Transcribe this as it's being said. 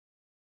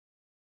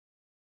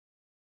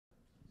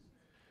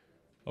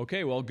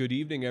Okay, well, good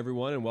evening,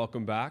 everyone, and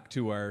welcome back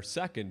to our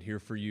second Here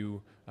For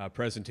You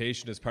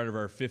presentation as part of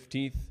our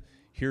 15th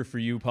Here For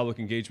You public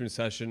engagement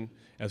session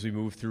as we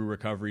move through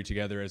recovery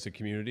together as a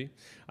community.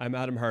 I'm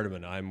Adam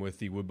Hardiman. I'm with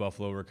the Wood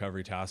Buffalo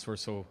Recovery Task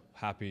Force, so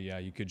happy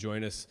you could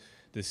join us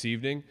this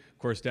evening. Of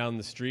course, down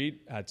the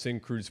street at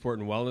Syncrude Sport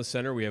and Wellness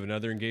Center, we have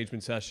another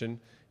engagement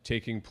session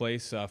taking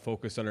place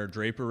focused on our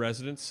Draper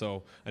residents.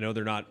 So I know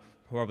they're not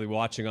probably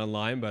watching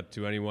online, but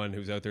to anyone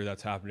who's out there,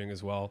 that's happening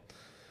as well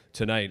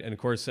tonight. And of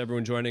course,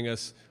 everyone joining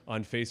us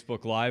on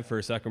Facebook Live for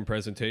a second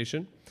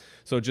presentation.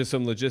 So just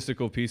some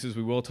logistical pieces.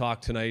 We will talk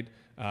tonight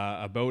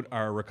about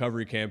our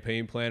recovery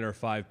campaign plan, our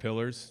 5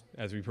 pillars,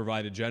 as we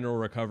provide a general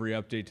recovery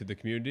update to the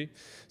community.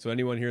 So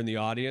anyone here in the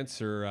audience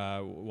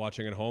or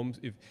watching at home,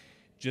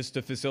 just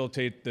to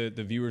facilitate the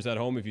viewers at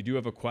home, if you do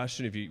have a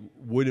question, if you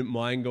wouldn't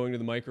mind going to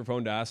the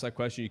microphone to ask that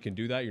question, you can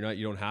do that. You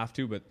don't have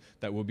to, but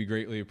that will be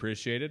greatly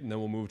appreciated. And then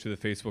we'll move to the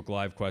Facebook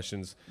Live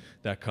questions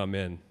that come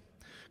in.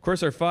 Of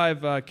course, our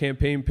 5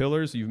 campaign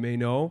pillars, you may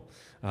know,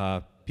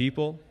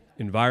 people,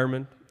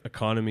 environment,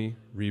 economy,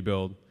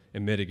 rebuild,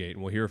 and mitigate.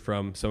 And we'll hear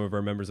from some of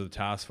our members of the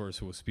task force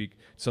who will speak to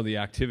some of the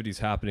activities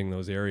happening in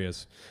those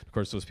areas. Of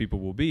course, those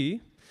people will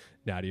be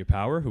Nadia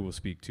Power, who will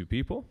speak to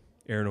people,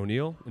 Aaron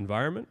O'Neill,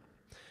 environment,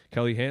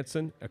 Kelly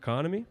Hansen,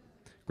 economy,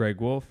 Greg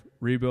Wolf,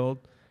 rebuild,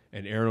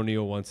 and Aaron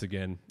O'Neill once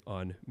again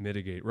on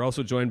mitigate. We're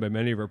also joined by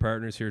many of our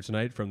partners here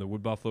tonight from the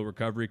Wood Buffalo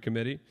Recovery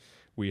Committee.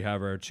 We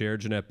have our chair,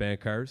 Jeanette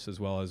Bankars, as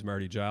well as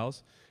Marty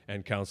Giles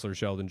and Councillor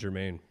Sheldon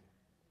Germain.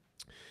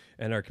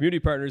 And our community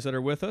partners that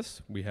are with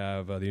us, we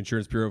have the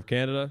Insurance Bureau of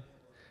Canada,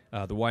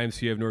 the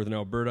YMCA of Northern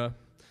Alberta,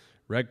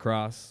 Red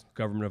Cross,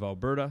 Government of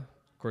Alberta,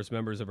 of course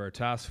members of our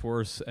task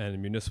force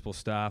and municipal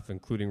staff,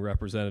 including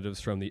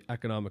representatives from the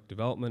Economic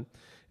Development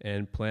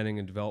and Planning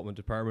and Development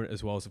Department,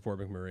 as well as the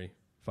Fort McMurray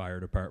Fire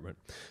Department.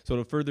 So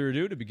without further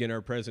ado, to begin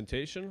our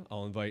presentation,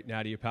 I'll invite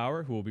Nadia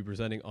Power, who will be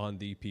presenting on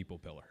the people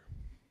pillar.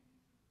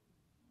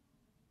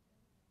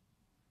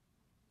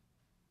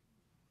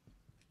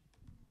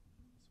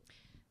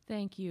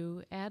 Thank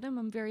you, Adam.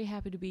 I'm very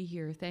happy to be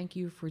here. Thank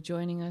you for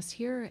joining us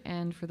here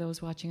and for those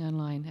watching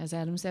online. As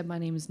Adam said, my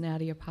name is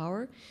Nadia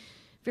Power.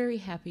 Very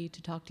happy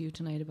to talk to you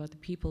tonight about the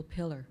people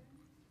pillar.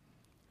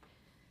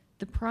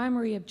 The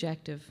primary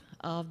objective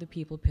of the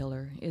people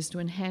pillar is to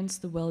enhance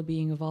the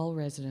well-being of all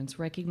residents,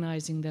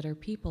 recognizing that our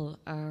people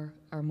are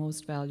our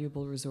most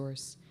valuable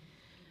resource.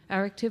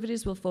 Our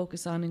activities will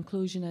focus on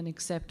inclusion and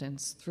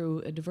acceptance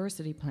through a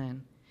diversity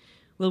plan.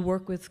 We'll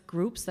work with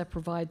groups that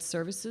provide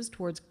services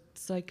towards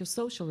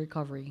psychosocial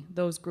recovery.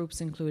 Those groups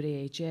include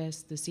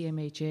AHS, the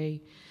CMHA,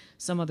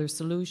 some other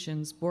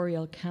solutions,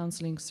 Boreal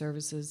Counselling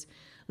Services,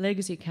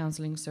 Legacy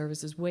Counselling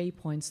Services,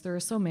 Waypoints, there are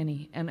so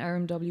many, and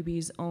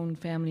RMWB's own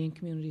Family and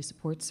Community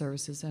Support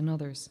Services and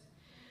others.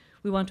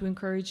 We want to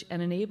encourage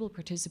and enable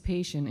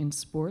participation in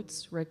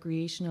sports,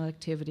 recreational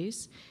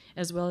activities,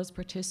 as well as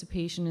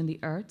participation in the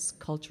arts,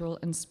 cultural,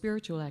 and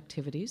spiritual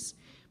activities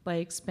by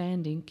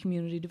expanding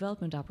community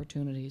development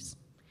opportunities.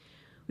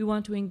 We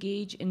want to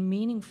engage in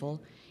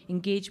meaningful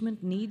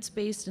engagement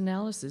needs-based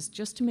analysis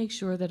just to make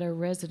sure that our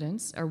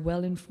residents are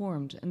well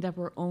informed and that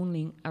we're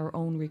owning our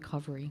own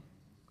recovery.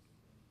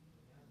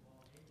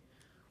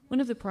 One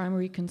of the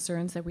primary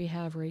concerns that we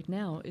have right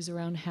now is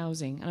around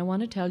housing, and I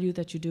want to tell you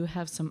that you do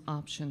have some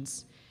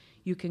options.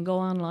 You can go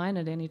online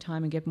at any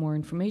time and get more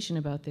information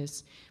about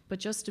this, but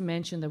just to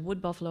mention that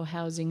Wood Buffalo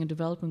Housing and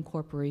Development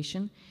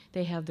Corporation,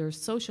 they have their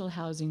social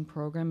housing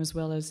program as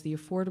well as the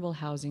affordable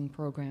housing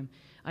program.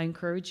 I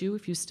encourage you,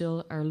 if you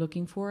still are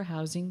looking for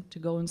housing, to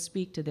go and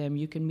speak to them.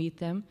 You can meet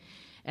them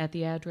at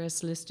the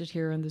address listed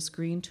here on the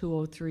screen,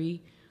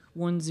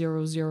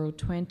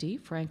 203-10020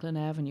 Franklin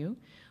Avenue,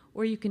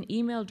 or you can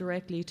email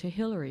directly to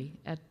Hillary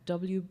at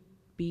wbhdc.ca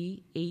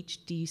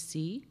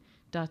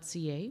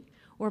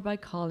or by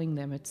calling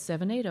them at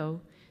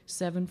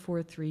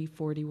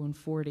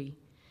 780-743-4140.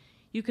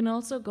 You can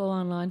also go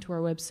online to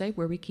our website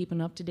where we keep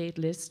an up-to-date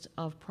list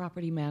of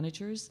property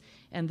managers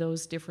and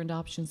those different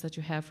options that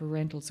you have for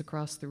rentals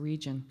across the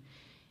region.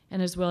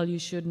 And as well, you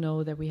should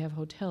know that we have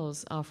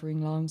hotels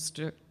offering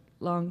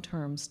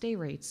long-term stay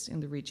rates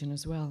in the region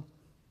as well.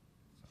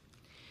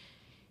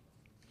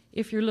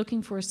 If you're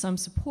looking for some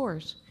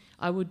support,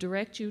 I would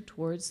direct you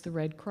towards the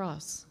Red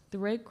Cross. The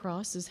Red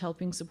Cross is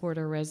helping support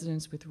our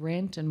residents with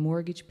rent and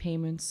mortgage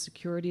payments,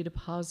 security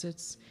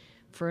deposits,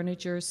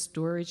 furniture,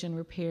 storage and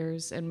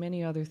repairs, and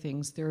many other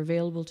things. They're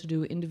available to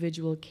do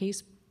individual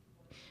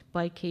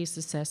case-by-case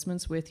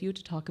assessments with you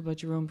to talk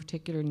about your own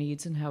particular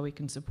needs and how we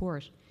can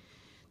support.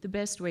 The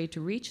best way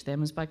to reach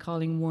them is by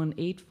calling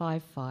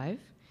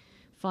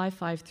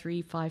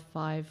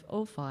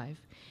 1-855-553-5505.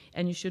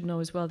 And you should know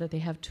as well that they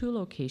have 2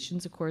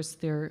 locations. Of course,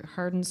 their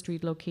Hardin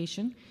Street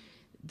location,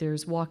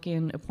 there's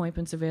walk-in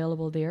appointments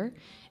available there,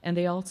 and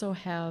they also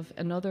have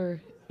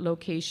another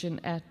location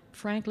at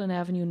Franklin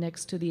Avenue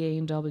next to the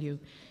A&W,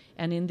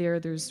 and in there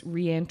there's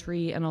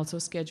re-entry and also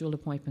scheduled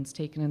appointments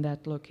taken in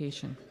that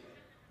location.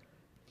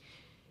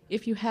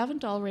 If you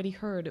haven't already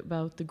heard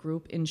about the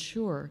group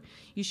Insure,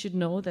 you should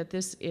know that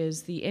this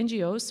is the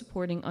NGOs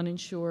supporting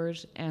uninsured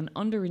and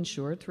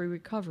underinsured through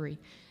recovery,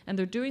 and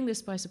they're doing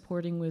this by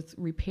supporting with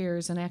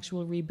repairs and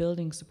actual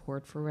rebuilding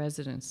support for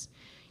residents.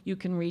 You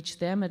can reach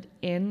them at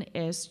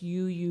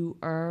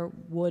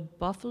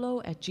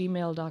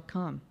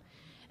nsurwoodbuffalo@gmail.com.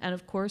 And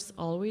of course,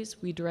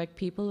 always, we direct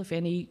people, if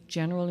any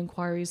general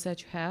inquiries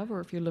that you have, or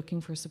if you're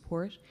looking for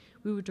support,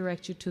 we would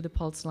direct you to the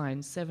Pulse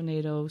line,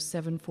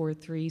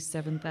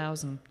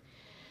 780-743-7000.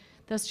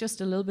 That's just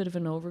a little bit of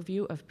an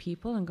overview of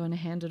people. I'm going to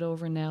hand it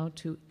over now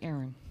to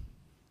Erin.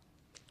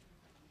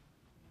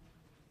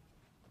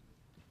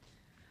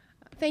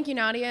 Thank you,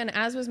 Nadia. And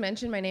as was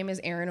mentioned, my name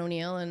is Erin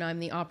O'Neill, and I'm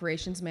the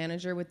Operations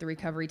Manager with the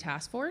Recovery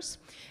Task Force.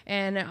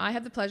 And I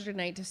have the pleasure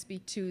tonight to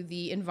speak to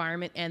the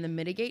environment and the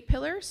mitigate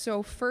pillar.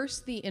 So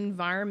first, the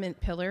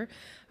environment pillar.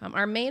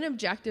 Our main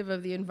objective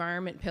of the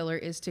environment pillar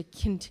is to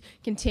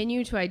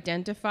continue to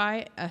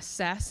identify,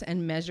 assess,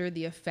 and measure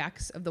the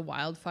effects of the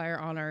wildfire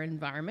on our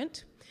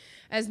environment.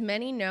 As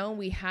many know,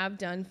 we have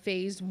done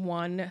phase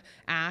 1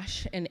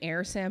 ash and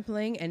air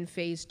sampling and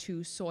phase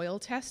 2 soil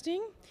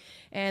testing.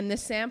 And the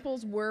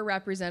samples were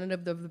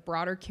representative of the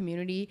broader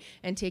community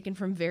and taken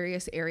from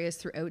various areas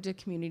throughout the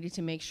community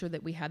to make sure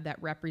that we had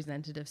that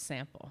representative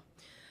sample.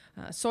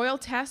 Soil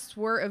tests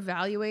were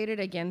evaluated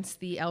against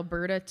the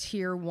Alberta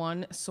Tier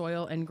 1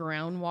 soil and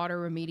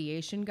groundwater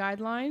remediation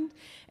guideline,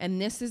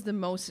 and this is the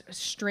most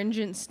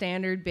stringent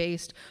standard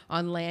based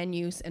on land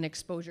use and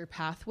exposure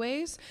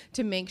pathways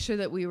to make sure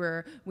that we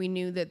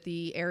knew that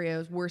the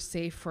areas were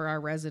safe for our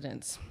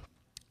residents.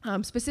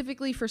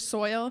 Specifically for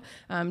soil,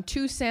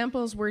 2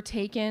 samples were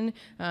taken,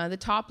 the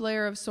top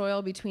layer of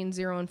soil between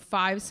 0 and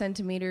 5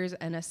 centimeters,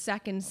 and a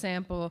second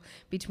sample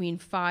between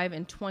 5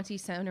 and 20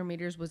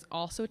 centimeters was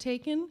also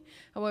taken.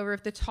 However,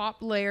 if the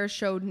top layer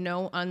showed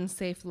no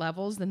unsafe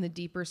levels, then the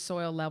deeper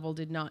soil level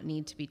did not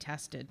need to be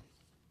tested.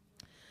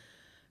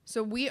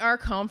 So we are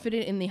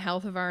confident in the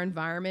health of our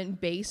environment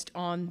based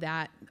on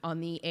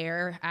the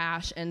air,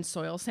 ash, and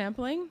soil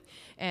sampling,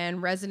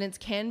 and residents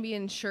can be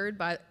assured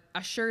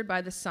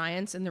by the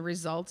science and the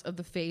results of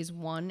the phase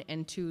 1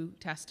 and 2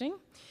 testing.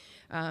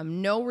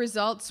 No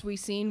results we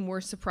seen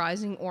were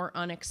surprising or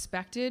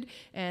unexpected,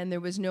 and there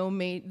was no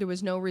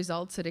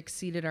results that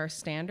exceeded our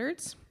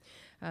standards.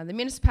 The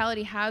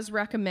municipality has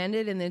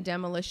recommended in the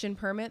demolition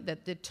permit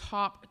that the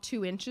top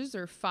 2 inches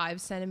or 5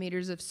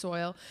 centimeters of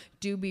soil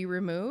do be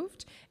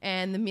removed,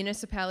 and the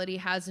municipality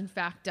has in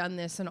fact done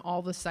this on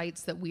all the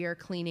sites that we are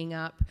cleaning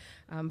up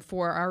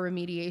for our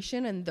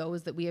remediation and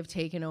those that we have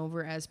taken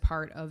over as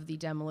part of the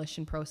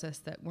demolition process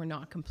that were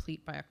not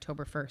complete by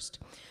October 1st.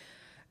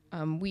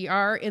 We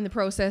are in the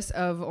process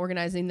of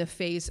organizing the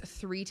phase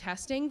 3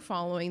 testing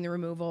following the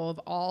removal of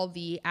all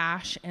the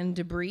ash and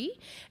debris,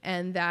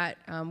 and that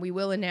we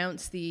will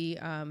announce the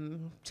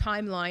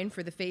timeline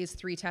for the phase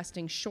 3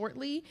 testing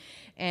shortly,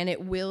 and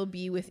it will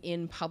be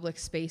within public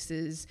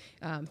spaces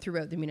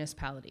throughout the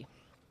municipality.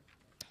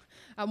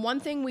 One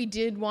thing we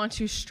did want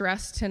to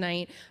stress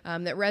tonight,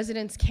 that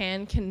residents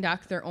can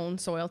conduct their own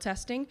soil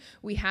testing.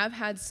 We have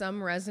had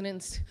some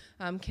residents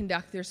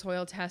conduct their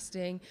soil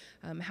testing.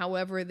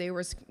 However,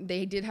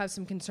 they did have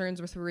some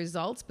concerns with the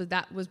results, but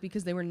that was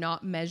because they were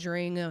not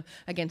measuring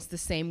against the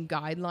same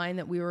guideline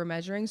that we were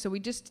measuring. So we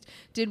just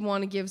did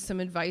want to give some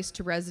advice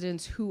to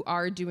residents who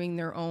are doing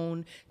their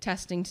own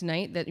testing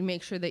tonight, that you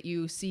make sure that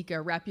you seek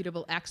a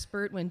reputable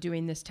expert when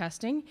doing this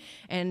testing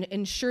and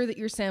ensure that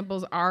your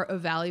samples are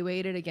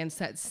evaluated against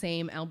that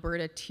same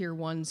Alberta Tier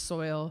 1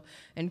 soil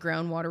and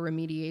groundwater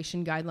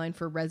remediation guideline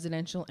for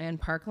residential and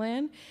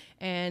parkland.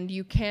 And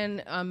you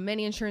can,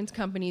 many insurance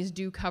companies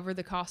do cover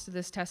the cost of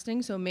this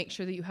testing, so make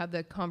sure that you have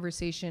the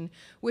conversation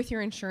with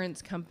your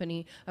insurance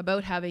company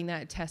about having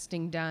that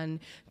testing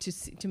done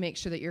to make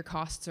sure that your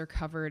costs are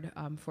covered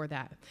for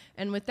that.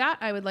 And with that,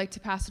 I would like to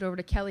pass it over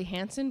to Kelly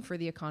Hansen for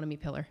the economy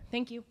pillar.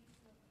 Thank you.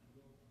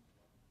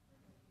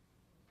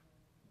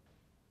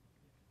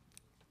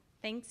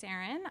 Thanks,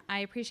 Erin.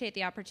 I appreciate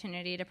the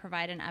opportunity to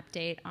provide an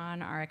update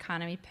on our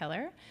economy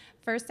pillar.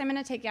 First, I'm going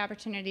to take the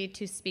opportunity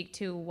to speak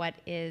to what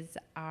is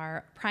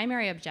our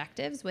primary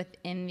objectives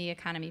within the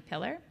economy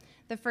pillar.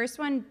 The first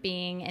one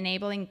being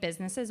enabling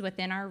businesses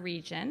within our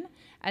region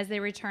as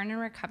they return and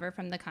recover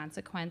from the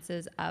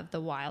consequences of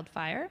the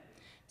wildfire.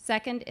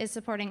 Second is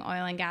supporting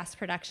oil and gas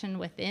production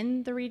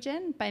within the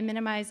region by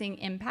minimizing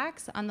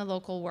impacts on the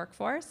local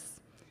workforce.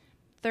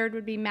 Third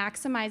would be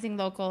maximizing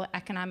local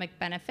economic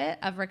benefit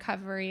of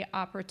recovery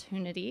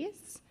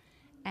opportunities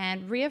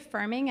and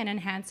reaffirming and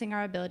enhancing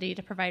our ability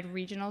to provide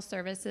regional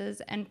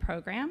services and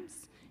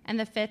programs. And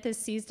the fifth is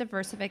seize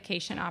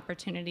diversification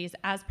opportunities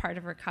as part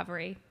of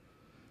recovery.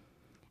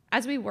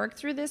 As we work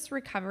through this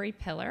recovery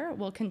pillar,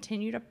 we'll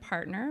continue to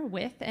partner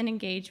with and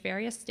engage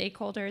various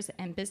stakeholders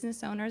and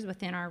business owners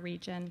within our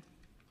region.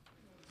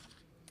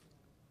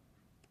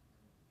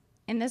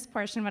 In this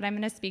portion, what I'm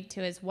going to speak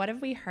to is what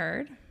have we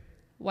heard,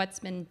 what's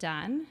been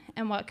done,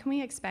 and what can we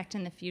expect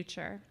in the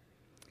future.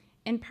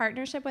 In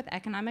partnership with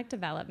economic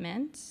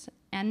development,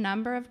 and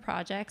number of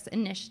projects,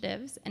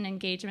 initiatives, and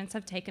engagements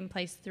have taken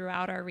place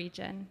throughout our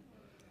region.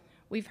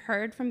 We've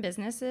heard from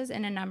businesses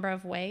in a number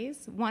of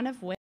ways, one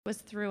of which was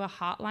through a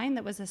hotline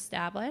that was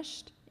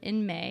established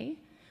in May.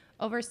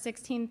 Over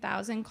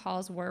 16,000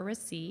 calls were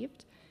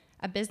received.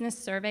 A business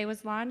survey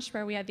was launched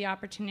where we had the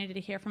opportunity to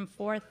hear from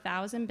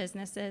 4,000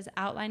 businesses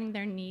outlining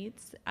their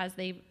needs as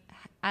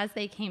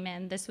they came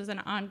in. This was an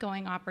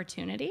ongoing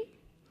opportunity.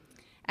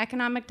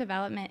 Economic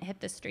development hit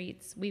the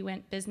streets. We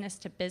went business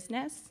to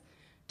business,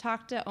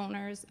 talked to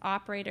owners,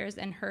 operators,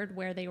 and heard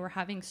where they were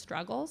having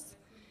struggles.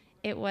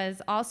 It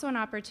was also an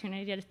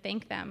opportunity to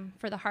thank them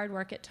for the hard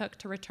work it took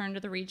to return to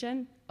the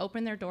region,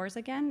 open their doors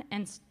again,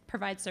 and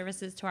provide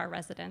services to our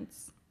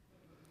residents.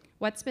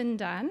 What's been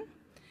done?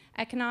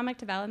 Economic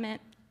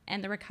development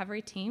and the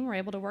recovery team were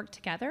able to work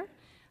together,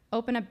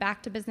 open a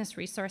Back to Business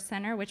Resource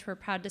Center, which we're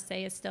proud to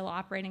say is still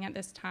operating at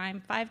this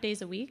time 5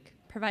 days a week,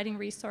 providing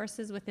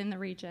resources within the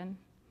region.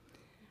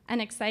 An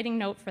exciting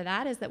note for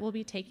that is that we'll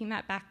be taking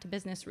that Back to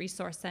Business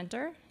Resource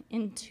Center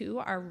into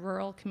our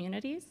rural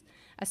communities.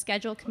 A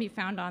schedule can be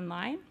found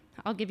online.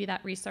 I'll give you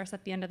that resource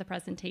at the end of the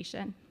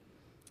presentation.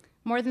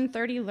 More than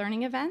 30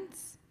 learning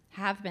events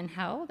have been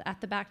held at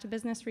the Back to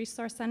Business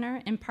Resource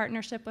Center in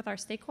partnership with our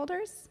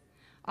stakeholders,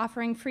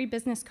 offering free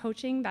business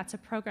coaching. That's a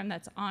program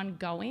that's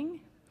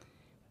ongoing.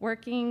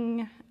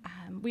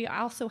 We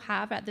also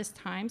have at this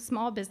time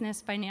small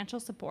business financial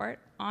support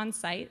on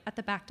site at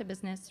the Back to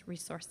Business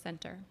Resource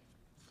Center.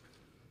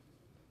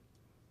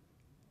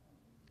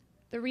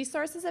 The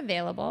resources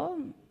available,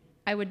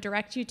 I would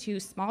direct you to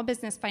small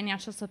business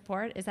financial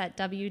support is at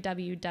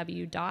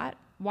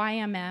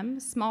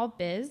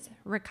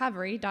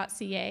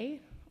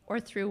www.ymsmallbizrecovery.ca or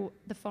through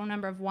the phone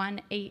number of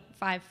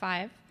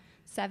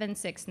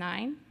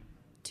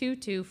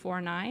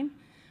 1-855-769-2249,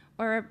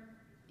 or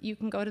you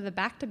can go to the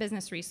Back to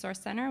Business Resource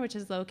Center, which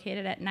is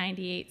located at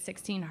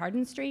 9816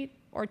 Hardin Street,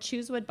 or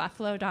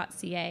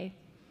choosewoodbuffalo.ca.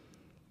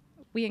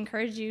 We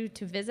encourage you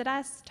to visit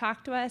us,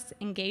 talk to us,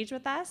 engage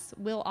with us.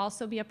 We'll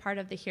also be a part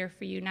of the Here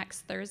For You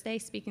next Thursday,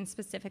 speaking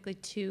specifically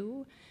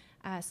to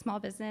small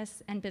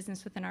business and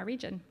business within our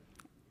region.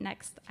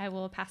 Next, I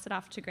will pass it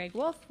off to Greg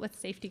Wolf with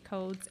safety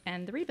codes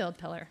and the rebuild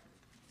pillar.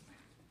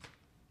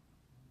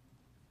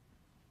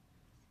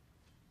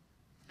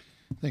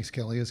 Thanks,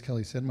 Kelly. As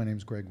Kelly said, my name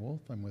is Greg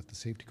Wolf. I'm with the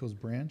Safety Codes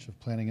branch of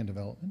Planning and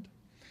Development.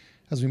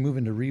 As we move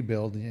into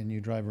rebuild and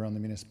you drive around the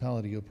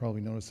municipality, you'll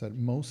probably notice that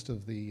most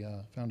of the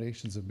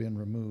foundations have been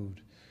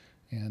removed.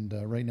 And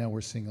right now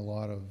we're seeing a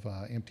lot of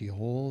empty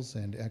holes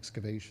and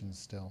excavations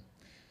still.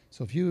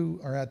 So if you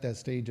are at that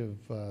stage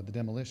of the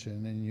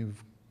demolition and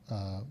you've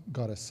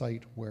got a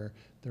site where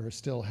there are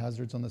still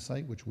hazards on the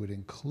site, which would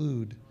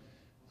include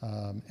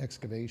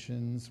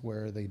excavations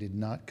where they did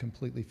not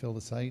completely fill the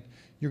site,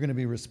 you're going to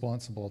be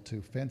responsible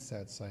to fence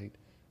that site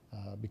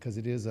because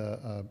it is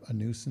a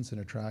nuisance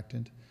and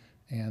attractant.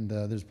 And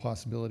there's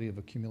possibility of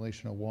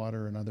accumulation of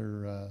water and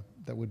other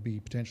that would be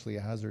potentially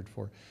a hazard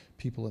for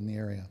people in the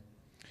area.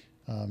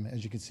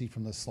 As you can see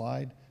from the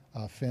slide,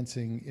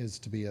 fencing is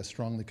to be a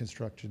strongly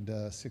constructed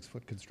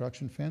 6-foot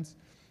construction fence.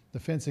 The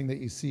fencing that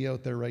you see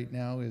out there right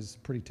now is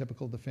pretty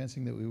typical of the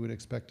fencing that we would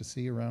expect to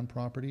see around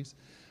properties.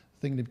 The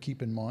thing to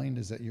keep in mind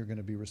is that you're going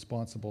to be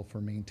responsible for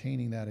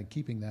maintaining that and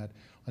keeping that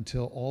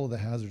until all of the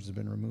hazards have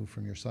been removed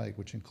from your site,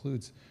 which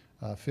includes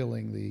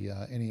filling the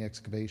any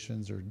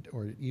excavations or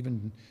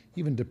even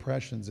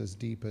depressions as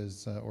deep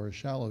as or as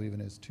shallow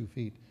even as 2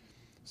 feet.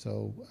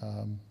 So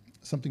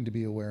something to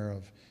be aware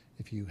of.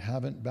 If you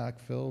haven't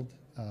backfilled,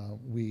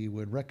 we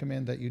would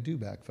recommend that you do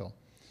backfill.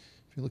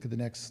 If you look at the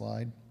next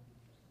slide.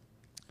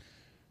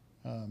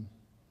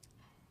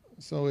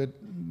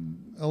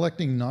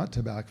 Electing not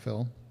to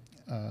backfill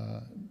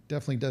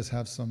definitely does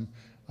have some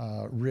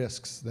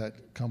risks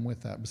that come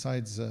with that.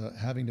 Besides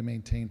having to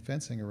maintain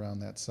fencing around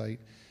that site,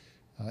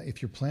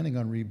 if you're planning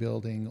on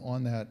rebuilding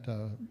on that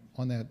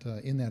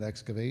in that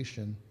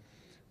excavation,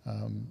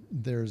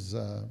 there's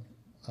a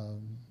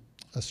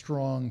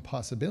strong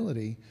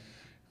possibility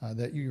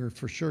that you're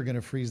for sure going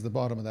to freeze the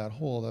bottom of that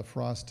hole. The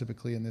frost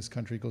typically in this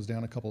country goes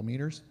down a couple of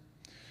meters.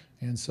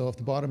 And so if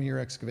the bottom of your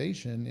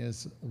excavation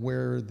is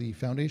where the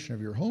foundation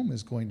of your home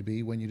is going to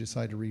be when you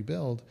decide to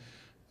rebuild,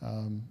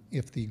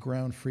 if the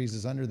ground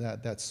freezes under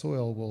that, that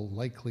soil will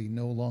likely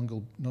no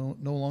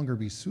longer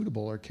be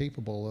suitable or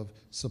capable of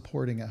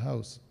supporting a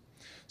house.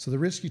 So the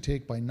risk you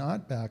take by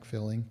not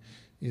backfilling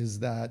is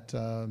that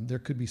there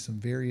could be some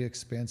very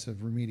expensive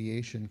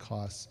remediation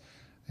costs,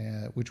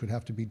 which would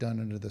have to be done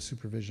under the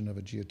supervision of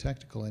a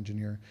geotechnical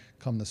engineer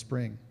come the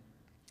spring.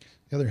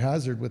 The other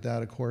hazard with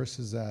that, of course,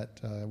 is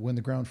that when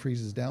the ground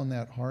freezes down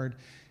that hard,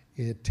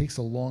 it takes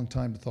a long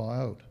time to thaw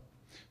out.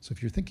 So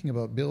if you're thinking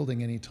about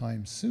building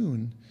anytime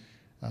soon,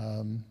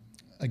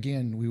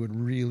 again, we would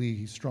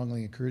really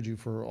strongly encourage you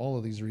for all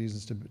of these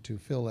reasons to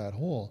fill that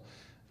hole.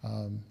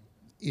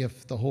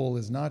 If the hole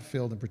is not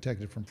filled and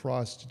protected from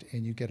frost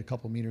and you get a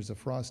couple meters of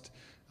frost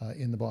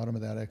in the bottom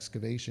of that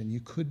excavation, you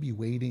could be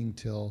waiting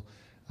till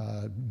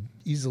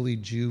easily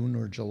June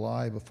or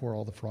July before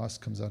all the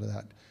frost comes out of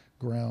that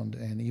ground.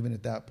 And even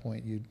at that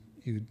point,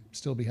 you'd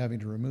still be having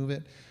to remove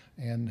it,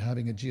 and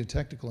having a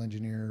geotechnical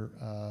engineer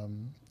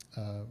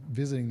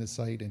visiting the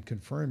site and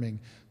confirming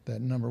that,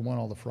 number one,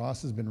 all the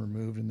frost has been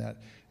removed, and that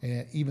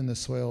even the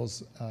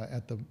soils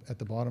at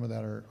the bottom of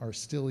that are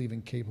still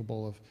even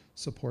capable of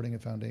supporting a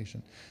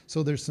foundation.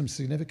 So there's some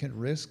significant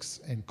risks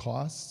and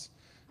costs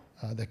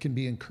that can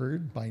be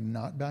incurred by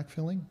not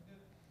backfilling.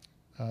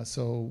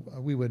 So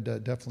we would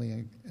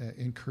definitely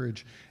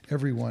encourage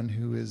everyone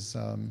who is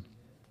in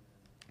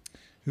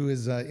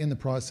the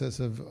process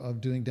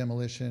of doing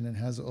demolition and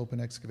has open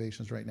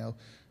excavations right now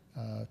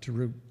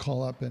to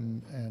call up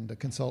and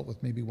consult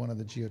with maybe one of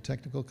the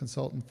geotechnical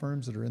consultant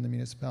firms that are in the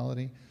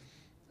municipality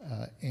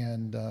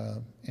and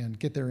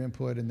get their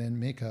input, and then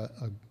make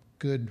a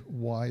good,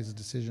 wise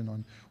decision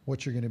on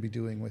what you're going to be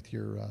doing with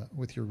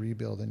your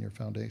rebuild and your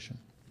foundation.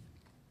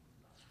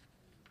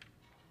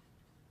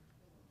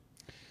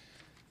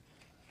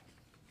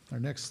 Our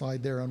next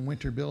slide there on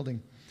winter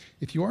building.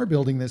 If you are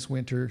building this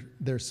winter,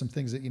 there's some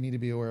things that you need to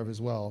be aware of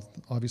as well.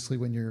 Obviously,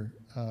 when you're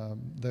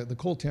the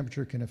cold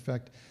temperature can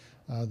affect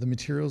the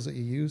materials that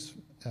you use.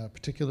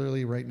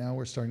 Particularly right now,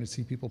 we're starting to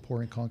see people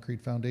pouring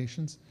concrete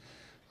foundations.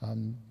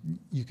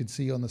 You can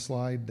see on the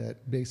slide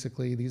that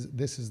basically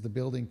this is the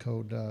building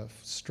code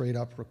straight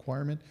up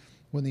requirement.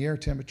 When the air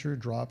temperature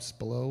drops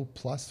below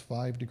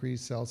 +5 degrees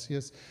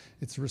Celsius,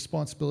 it's the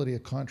responsibility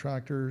of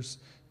contractors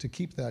to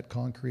keep that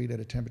concrete at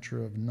a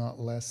temperature of not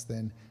less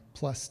than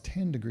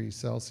 +10 degrees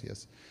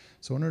Celsius.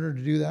 So in order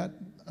to do that,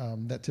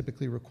 that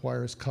typically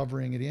requires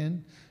covering it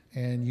in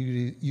and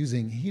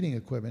using heating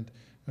equipment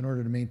in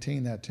order to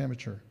maintain that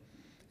temperature.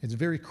 It's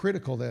very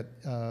critical that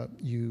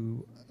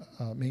you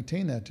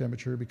maintain that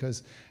temperature,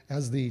 because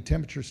as the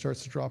temperature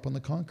starts to drop on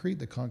the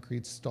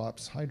concrete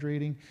stops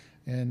hydrating,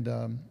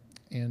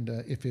 and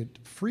if it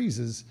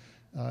freezes,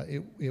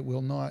 it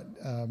will not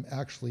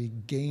actually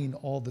gain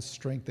all the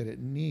strength that it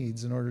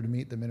needs in order to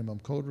meet the minimum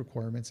code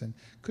requirements, and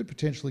could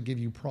potentially give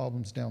you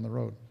problems down the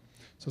road.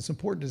 So it's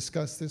important to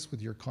discuss this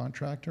with your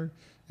contractor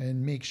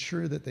and make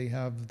sure that they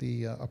have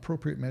the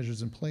appropriate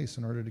measures in place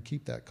in order to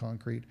keep that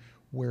concrete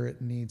where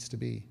it needs to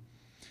be.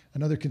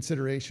 Another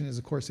consideration is,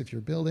 of course, if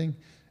you're building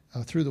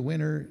through the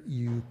winter,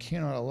 you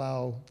cannot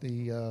allow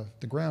the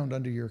ground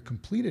under your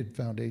completed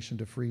foundation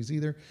to freeze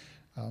either.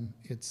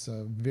 It's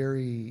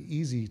very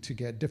easy to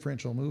get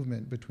differential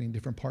movement between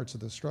different parts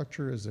of the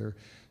structure, as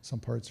some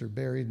parts are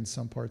buried and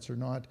some parts are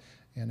not.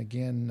 And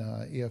again,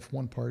 if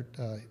one part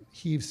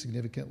heaves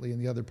significantly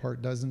and the other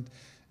part doesn't,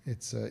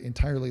 it's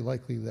entirely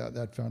likely that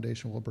that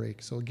foundation will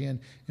break. So again,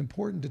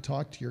 important to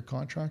talk to your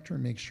contractor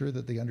and make sure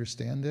that they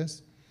understand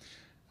this.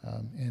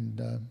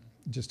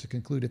 Just to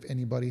conclude, if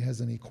anybody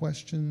has any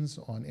questions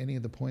on any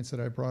of the points that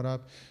I brought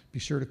up, be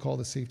sure to call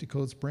the Safety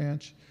Codes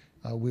branch.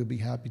 We'll be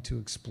happy to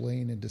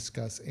explain and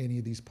discuss any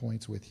of these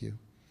points with you.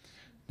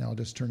 Now I'll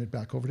just turn it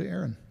back over to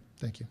Erin.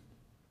 Thank you.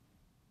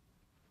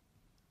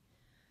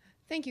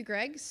 Thank you,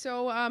 Greg.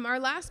 So our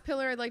last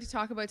pillar I'd like to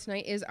talk about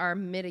tonight is our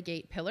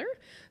mitigate pillar.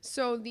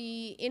 So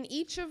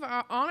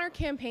on our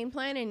campaign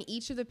plan, in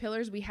each of the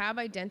pillars, we have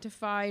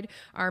identified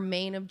our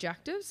main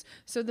objectives.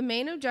 So the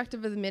main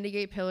objective of the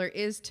mitigate pillar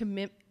is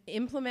to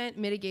implement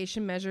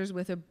mitigation measures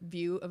with a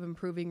view of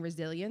improving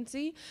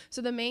resiliency.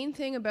 So the main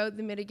thing about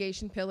the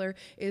mitigation pillar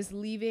is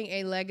leaving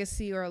a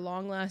legacy or a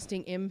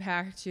long-lasting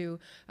impact to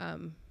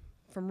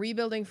from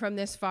rebuilding from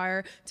this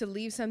fire, to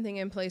leave something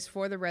in place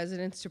for the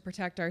residents to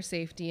protect our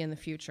safety in the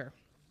future.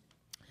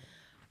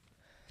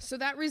 So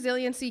that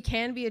resiliency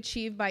can be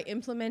achieved by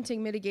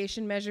implementing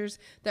mitigation measures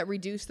that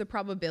reduce the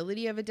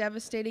probability of a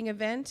devastating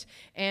event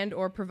and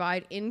or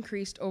provide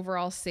increased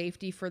overall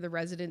safety for the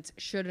residents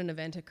should an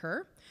event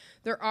occur.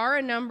 There are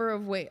a number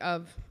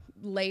of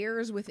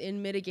layers within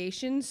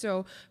mitigation.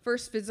 So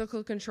first,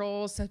 physical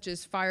controls such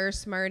as fire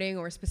smarting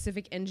or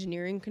specific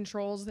engineering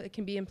controls that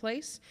can be in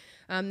place.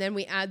 Then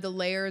we add the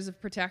layers of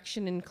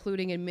protection,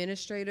 including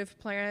administrative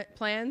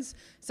plans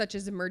such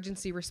as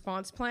emergency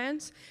response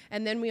plans.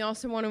 And then we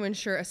also want to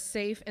ensure a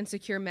safe and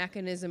secure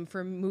mechanism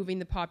for moving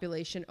the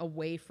population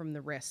away from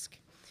the risk.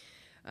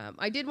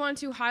 I did want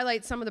to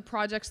highlight some of the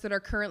projects that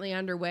are currently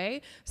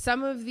underway.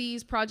 Some of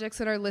these projects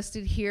that are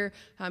listed here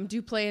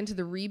do play into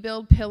the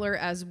rebuild pillar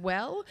as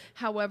well.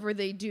 However,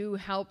 they do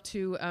help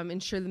to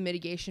ensure the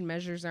mitigation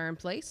measures are in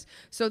place.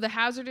 So the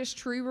hazardous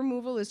tree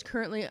removal is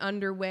currently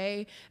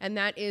underway, and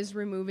that is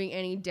removing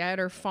any dead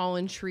or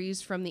fallen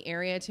trees from the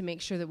area to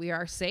make sure that we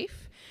are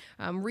safe.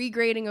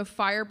 Regrading of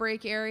fire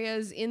break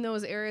areas in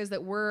those areas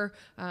that were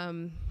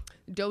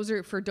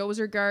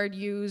dozer guard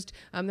used.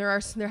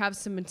 There have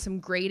some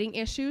grading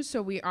issues,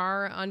 so we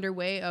are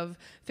underway of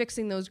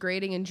fixing those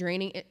grading and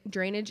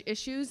drainage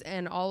issues,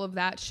 and all of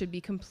that should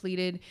be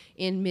completed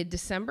in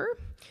mid-December.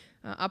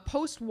 A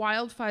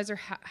post-wildfire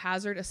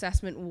hazard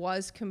assessment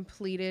was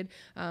completed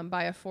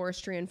by a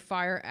forestry and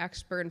fire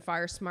expert and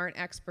fire smart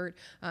expert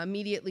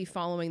immediately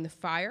following the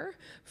fire.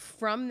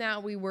 From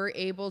that, we were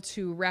able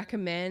to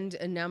recommend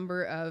a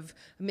number of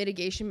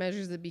mitigation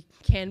measures that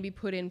can be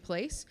put in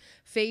place.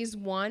 Phase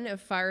 1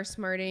 of fire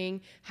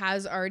smarting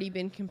has already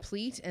been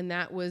complete, and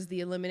that was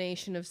the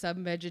elimination of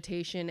some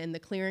vegetation and the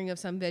clearing of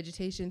some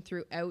vegetation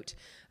throughout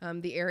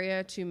the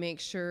area to make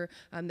sure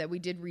that we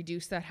did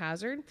reduce that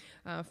hazard.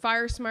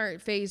 Fire Smart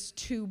Phase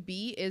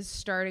 2B is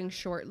starting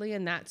shortly,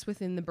 and that's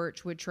within the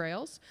Birchwood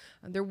Trails.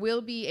 There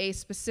will be a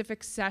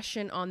specific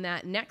session on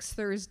that next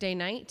Thursday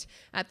night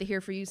at the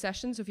Here For You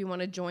session, so if you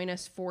want to join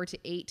us 4 to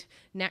 8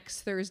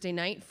 next Thursday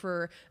night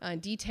for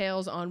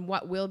details on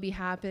what will be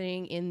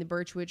happening in the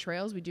Birchwood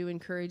Trails, we do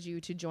encourage you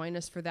to join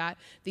us for that.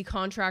 The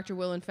contractor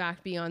will in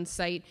fact be on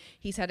site.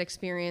 He's had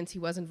experience, he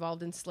was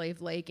involved in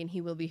Slave Lake, and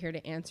he will be here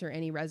to answer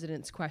any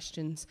residents'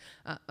 questions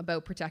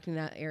about protecting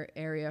that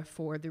area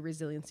for the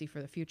resiliency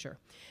for the future.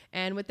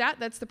 And with that,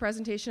 that's the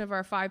presentation of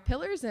our 5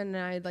 pillars, and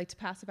I'd like to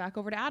pass it back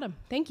over to Adam.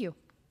 Thank you.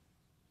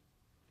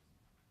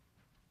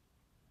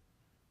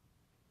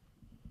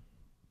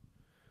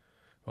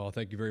 Well,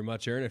 thank you very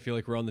much, Erin. I feel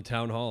like we're on the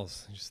town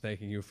halls. Just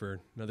thanking you for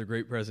another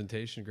great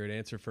presentation, great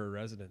answer for our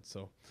residents.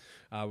 So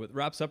it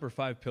wraps up our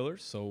 5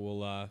 pillars. So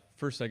we'll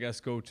first, I guess,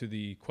 go to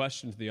the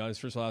question to the audience.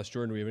 First, I'll ask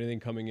Jordan, do we have anything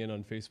coming in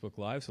on Facebook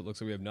Live? So it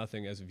looks like we have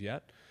nothing as of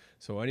yet.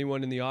 So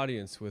anyone in the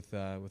audience with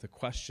a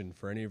question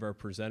for any of our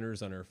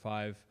presenters on our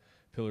 5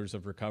 pillars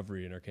of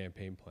recovery in our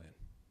campaign plan?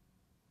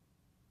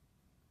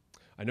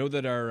 I know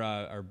that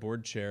our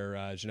board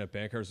chair, Jeanette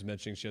Bankar, was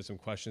mentioning she had some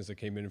questions that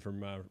came in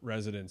from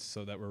residents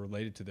so that were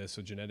related to this.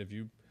 So Jeanette, if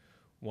you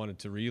wanted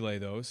to relay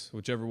those,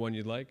 whichever one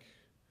you'd like.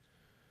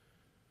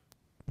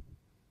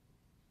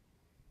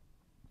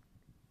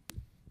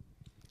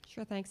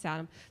 Sure, thanks,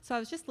 Adam. So I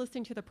was just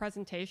listening to the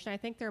presentation. I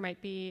think there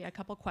might be a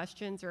couple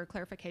questions or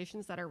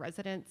clarifications that our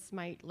residents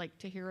might like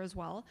to hear as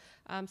well.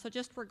 So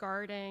just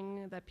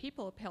regarding the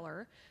people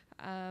pillar,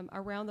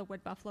 around the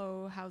Wood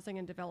Buffalo Housing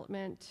and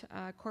Development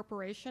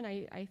Corporation,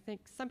 I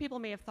think some people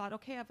may have thought,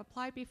 okay, I've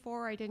applied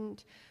before,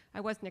 I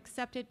wasn't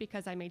accepted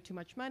because I made too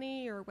much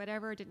money or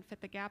whatever, didn't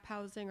fit the gap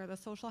housing or the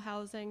social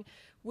housing.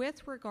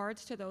 With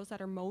regards to those that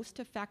are most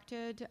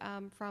affected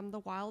from the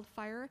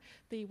wildfire,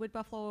 the Wood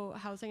Buffalo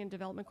Housing and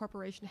Development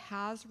Corporation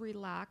has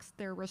relaxed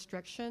their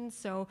restrictions.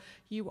 So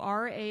you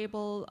are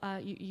able,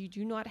 you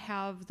do not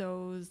have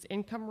those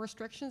income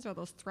restrictions or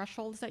those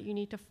thresholds that you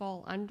need to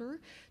fall under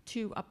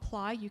to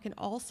apply. You can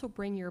also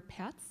bring your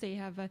pets. They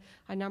have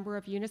a number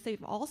of units.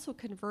 They've also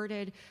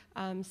converted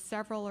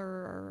several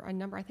or a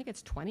number, I think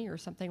it's 20 or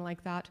something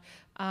like that,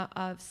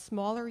 of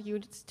smaller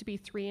units to be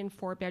 3 and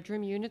 4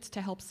 bedroom units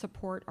to help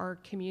support our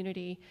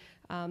community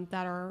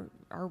that are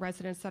our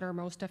residents that are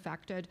most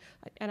affected.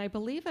 And I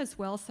believe as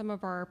well some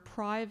of our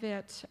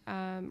private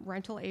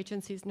rental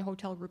agencies and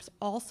hotel groups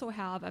also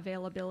have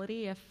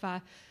availability. If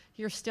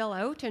you're still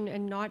out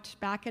and not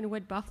back in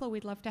Wood Buffalo,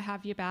 we'd love to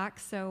have you back.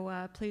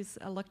 So please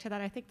look to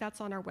that. I think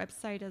that's on our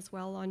website as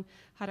well on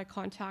how to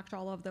contact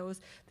all of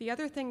those. The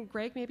other thing,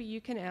 Greg, maybe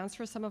you can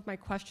answer some of my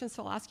questions.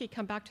 So I'll ask you to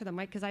come back to the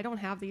mic because I don't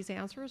have these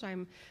answers.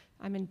 I'm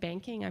in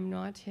banking. I'm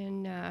not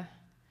in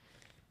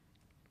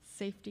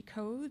safety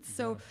codes.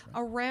 So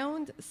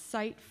around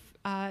site,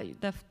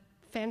 the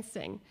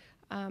fencing,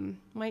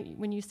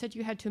 when you said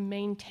you had to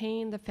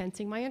maintain the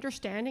fencing, my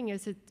understanding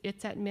is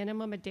it's at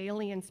minimum a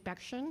daily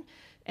inspection.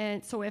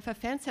 And so if a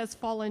fence has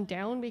fallen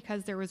down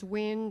because there was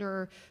wind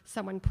or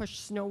someone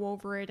pushed snow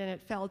over it and it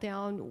fell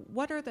down,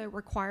 what are the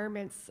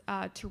requirements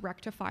to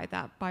rectify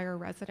that by our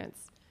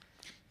residents?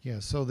 Yeah,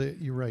 so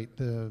you're right.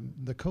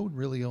 The code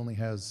really only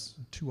has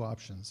 2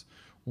 options.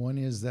 One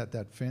is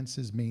that fence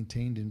is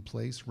maintained in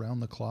place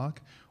round the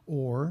clock,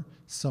 or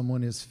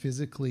someone is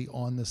physically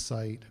on the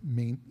site,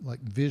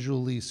 like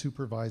visually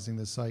supervising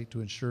the site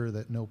to ensure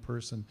that no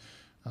person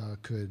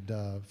could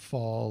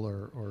fall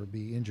or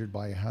be injured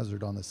by a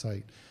hazard on the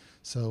site.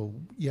 So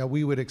yeah,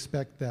 we would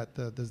expect that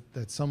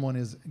that someone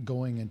is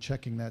going and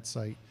checking that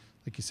site,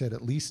 like you said,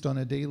 at least on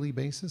a daily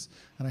basis.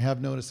 And I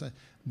have noticed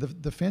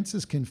the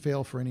fences can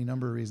fail for any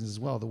number of reasons as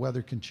well. The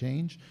weather can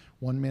change.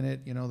 One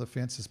minute, the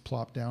fence is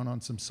plopped down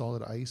on some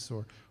solid ice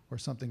or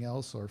something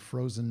else, or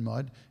frozen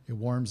mud. It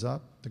warms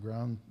up, the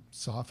ground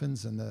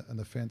softens, and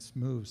the fence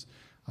moves.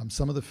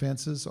 Some of the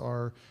fences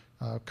are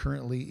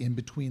currently in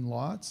between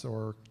lots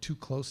or too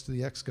close to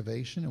the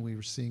excavation, and we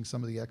were seeing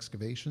some of the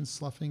excavations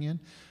sloughing in,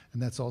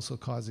 and that's also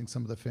causing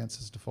some of the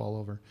fences to fall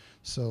over.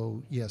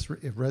 So yes,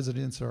 if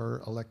residents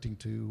are electing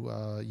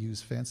to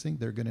use fencing,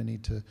 they're going to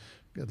need to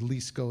at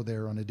least go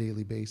there on a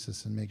daily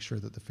basis and make sure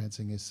that the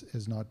fencing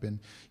has not been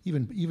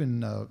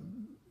even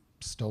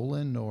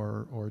stolen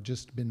or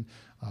just been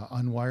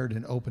unwired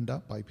and opened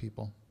up by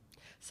people.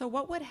 So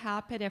what would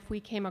happen if we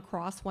came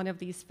across one of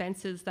these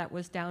fences that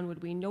was down?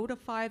 Would we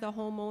notify the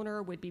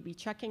homeowner? Would we be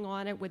checking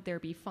on it? Would there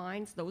be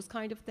fines? Those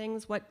kind of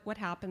things? What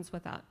happens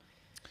with that?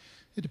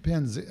 It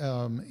depends.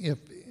 If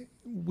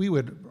we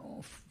would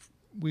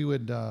we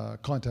would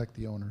contact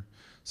the owner.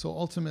 So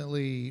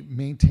ultimately,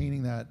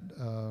 maintaining that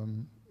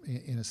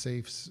in a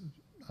safe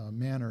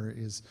manner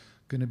is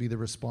going to be the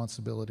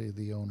responsibility of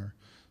the owner.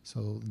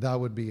 So that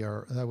would be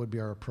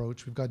our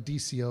approach. We've got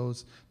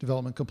DCOs,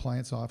 development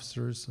compliance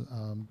officers,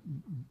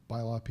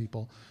 bylaw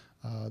people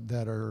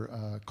that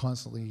are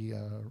constantly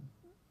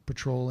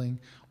patrolling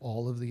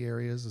all of the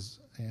areas,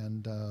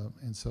 and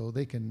so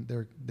they can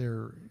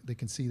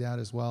see that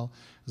as well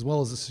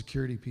as the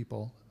security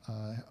people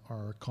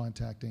are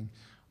contacting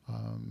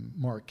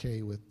Mark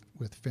K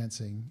with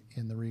fencing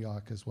in the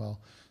REOC as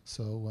well.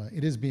 So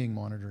it is being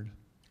monitored.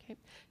 Okay.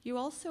 You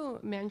also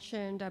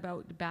mentioned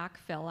about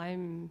backfill.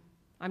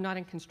 I'm not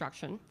in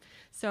construction,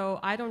 so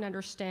I don't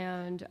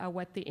understand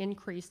what the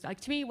increase,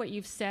 like to me what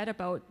you've said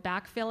about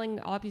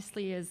backfilling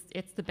obviously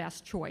it's the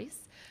best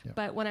choice. Yep.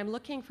 But when I'm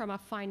looking from a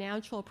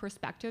financial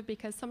perspective,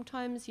 because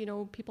sometimes,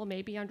 people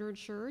may be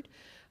underinsured,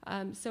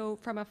 so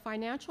from a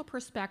financial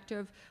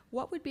perspective,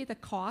 what would be the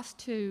cost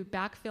to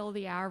backfill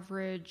the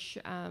average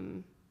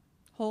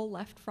hole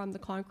left from the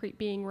concrete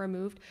being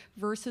removed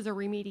versus a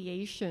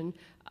remediation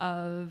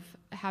of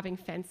having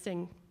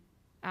fencing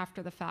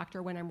after the fact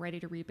or when I'm ready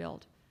to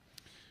rebuild?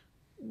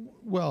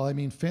 Well, I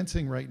mean,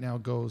 fencing right now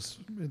goes,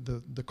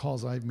 the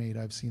calls I've made,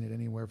 I've seen it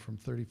anywhere from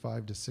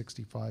 35 to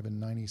 65 and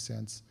 90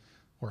 cents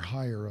or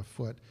higher a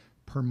foot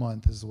per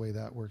month is the way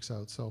that works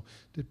out. So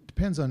it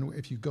depends on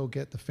if you go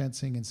get the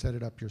fencing and set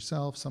it up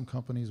yourself. Some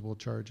companies will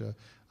charge a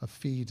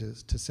fee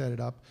to set it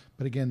up,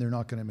 but again, they're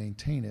not going to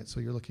maintain it. So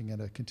you're looking at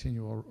a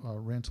continual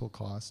rental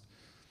cost.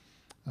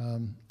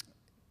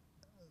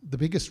 The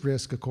biggest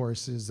risk, of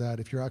course, is that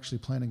if you're actually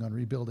planning on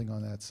rebuilding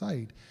on that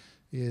site,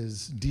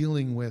 is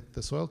dealing with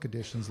the soil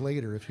conditions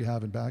later if you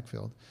haven't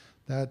backfilled.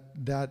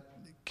 That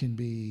can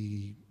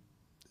be,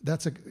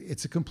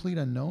 it's a complete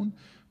unknown,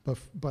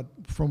 but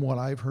from what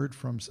I've heard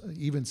from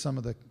even some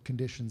of the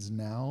conditions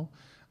now,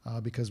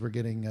 because we're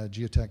getting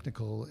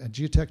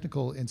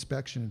geotechnical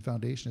inspection and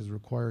foundation is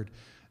required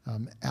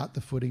at the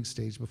footing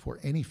stage before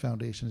any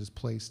foundation is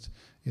placed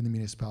in the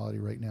municipality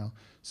right now.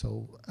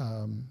 So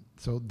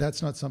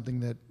that's not something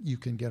that you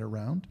can get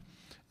around.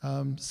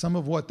 Some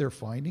of what they're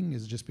finding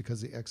is just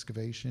because the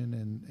excavation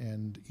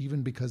and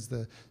even because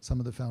some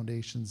of the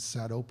foundations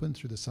sat open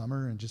through the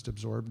summer and just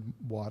absorbed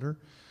water.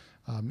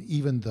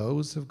 Even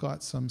those have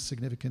got some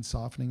significant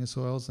softening of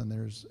soils, and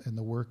there's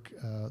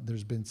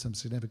been some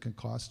significant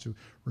cost to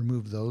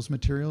remove those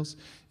materials.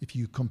 If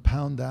you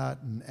compound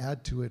that and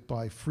add to it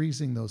by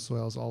freezing those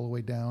soils all the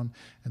way down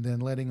and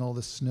then letting all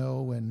the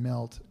snow and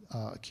melt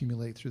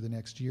accumulate through the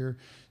next year,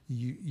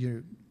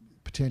 you're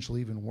potentially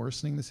even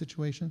worsening the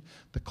situation.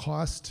 The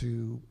cost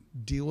to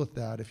deal with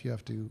that, if you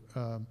have to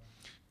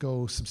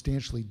go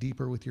substantially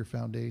deeper with your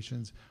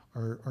foundations,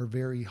 are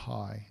very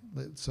high.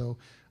 So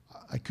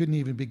I couldn't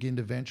even begin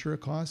to venture a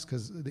cost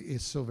because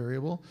it's so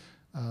variable,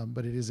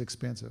 but it is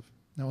expensive.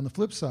 Now on the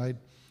flip side,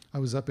 I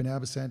was up in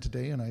Abasant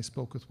today and I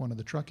spoke with one of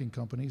the trucking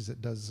companies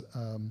that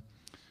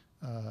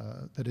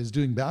is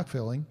doing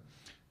backfilling,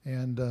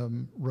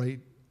 and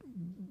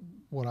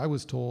what I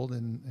was told,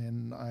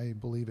 and I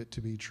believe it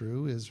to be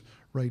true, is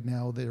right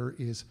now there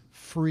is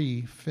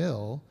free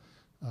fill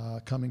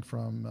coming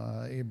from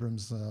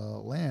Abrams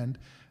land,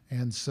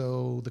 and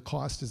so the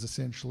cost is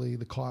essentially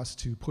the cost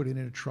to put it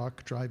in a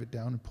truck, drive it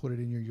down and put it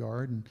in your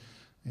yard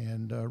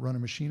and run a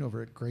machine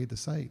over it, grade the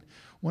site.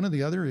 One of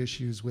the other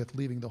issues with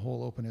leaving the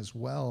hole open as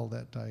well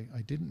that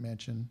I didn't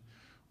mention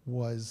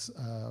was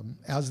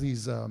as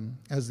these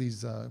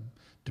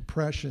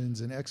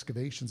depressions and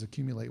excavations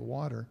accumulate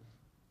water,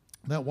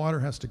 that water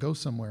has to go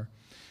somewhere.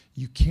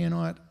 You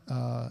cannot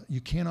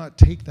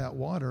take that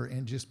water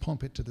and just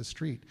pump it to the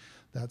street.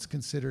 That's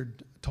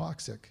considered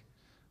toxic,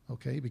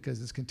 okay,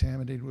 because it's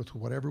contaminated with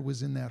whatever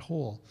was in that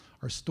hole.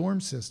 Our storm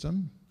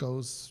system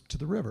goes to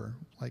the river,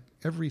 like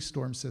every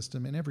storm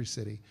system in every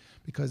city,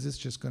 because it's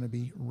just going to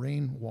be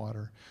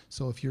rainwater.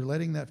 So if you're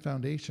letting that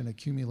foundation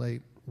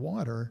accumulate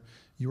water,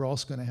 you're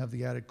also going to have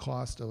the added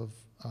cost of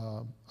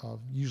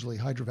usually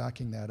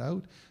hydrovacuuming that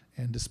out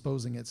and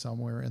disposing it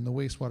somewhere, and the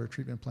wastewater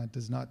treatment plant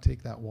does not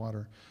take that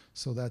water.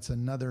 So that's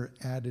another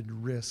added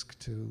risk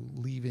to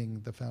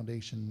leaving the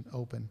foundation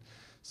open.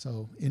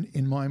 So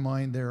in my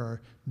mind, there are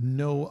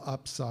no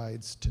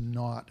upsides to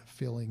not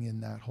filling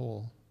in that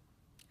hole.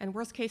 And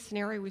worst case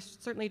scenario, we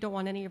certainly don't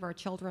want any of our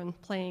children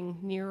playing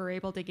near or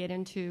able to get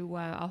into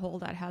a hole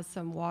that has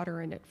some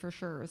water in it for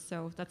sure.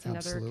 So that's another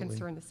Absolutely.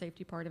 concern, the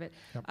safety part of it.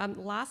 Yep.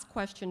 Last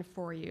question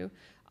for you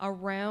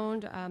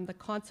around the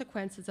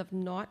consequences of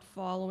not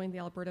following the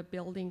Alberta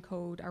Building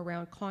Code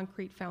around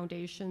concrete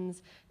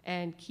foundations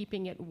and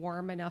keeping it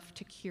warm enough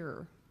to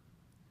cure.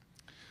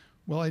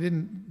 Well, I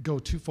didn't go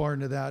too far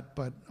into that,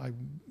 but I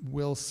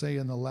will say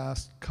in the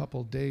last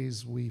couple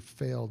days, we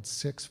failed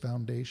 6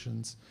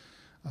 foundations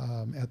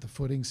at the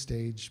footing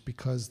stage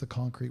because the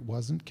concrete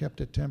wasn't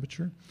kept at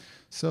temperature.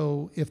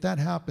 So if that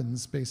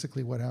happens,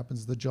 basically what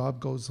happens, the job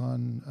goes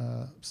on,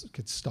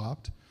 gets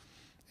stopped,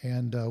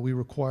 and we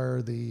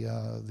require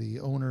the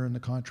owner and the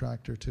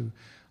contractor to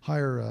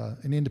hire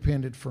an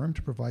independent firm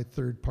to provide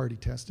third-party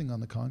testing on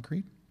the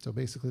concrete. So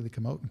basically, they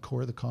come out and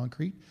core the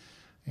concrete,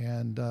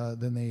 and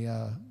then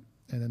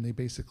they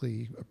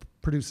basically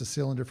produce a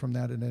cylinder from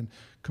that, and then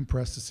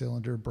compress the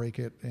cylinder, break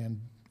it,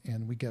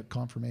 and we get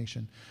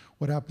confirmation.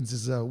 What happens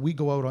is we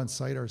go out on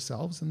site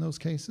ourselves in those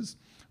cases.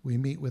 We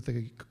meet with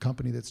the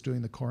company that's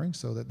doing the coring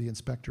so that the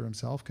inspector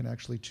himself can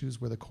actually choose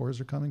where the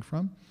cores are coming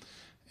from.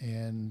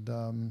 And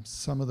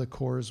some of the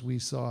cores we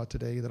saw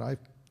today that I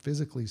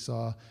physically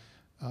saw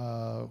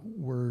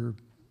were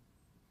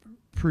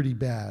pretty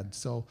bad.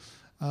 So,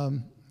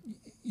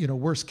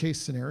 worst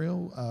case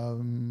scenario,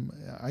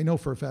 I know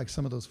for a fact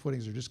some of those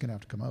footings are just going to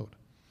have to come out.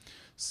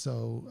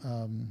 So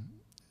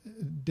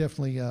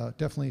definitely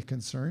a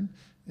concern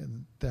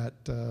that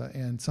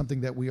and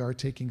something that we are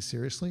taking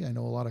seriously. I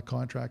know a lot of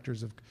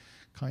contractors have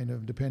kind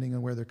of, depending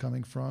on where they're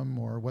coming from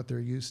or what they're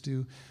used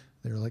to,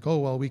 they're like, oh,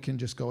 well, we can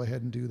just go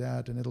ahead and do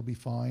that and it'll be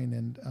fine.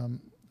 And,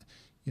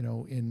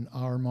 in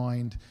our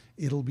mind,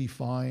 it'll be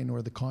fine,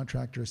 or the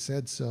contractor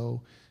said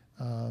so,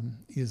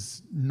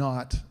 is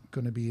not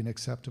going to be an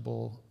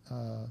acceptable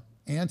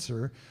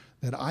answer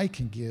that I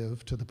can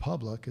give to the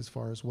public as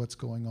far as what's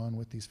going on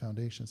with these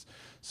foundations.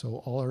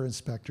 So all our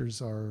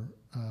inspectors are,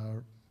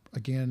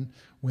 again,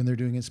 when they're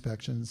doing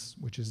inspections,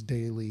 which is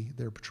daily,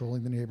 they're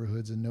patrolling the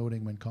neighborhoods and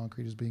noting when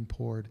concrete is being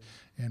poured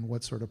and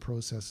what sort of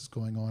process is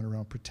going on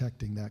around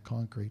protecting that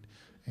concrete.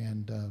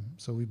 And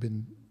so we've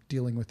been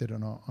dealing with it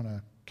on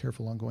a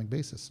careful, ongoing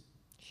basis.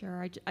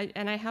 Sure,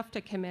 and I have to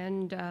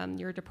commend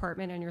your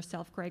department and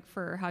yourself, Greg,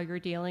 for how you're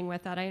dealing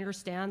with that. I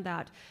understand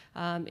that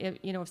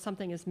if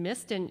something is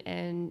missed and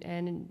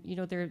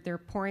they're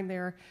pouring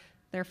their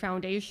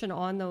foundation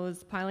on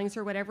those pilings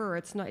or whatever, or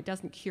it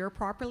doesn't cure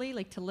properly,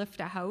 like to lift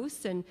a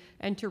house and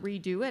to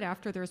redo it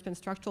after there's been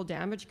structural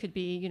damage could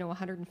be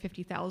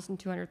 $150,000,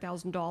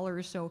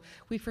 $200,000. So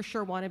we for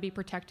sure want to be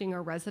protecting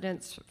our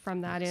residents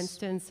from that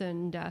instance,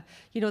 and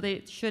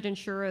they should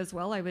ensure as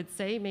well. I would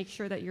say make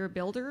sure that your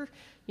builder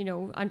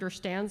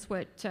understands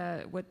what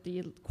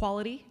the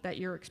quality that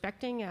you're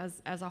expecting as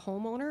a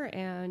homeowner,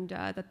 and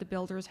that the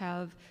builders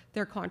have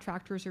their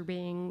contractors are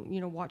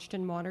being watched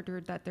and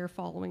monitored, that they're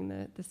following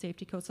the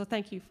safety code. So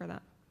thank you for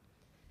that.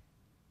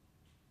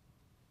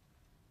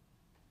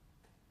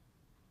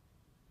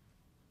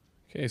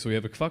 Okay, so we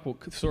have a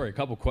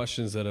couple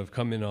questions that have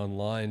come in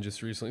online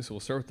just recently. So we'll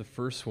start with the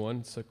first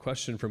one. It's a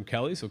question from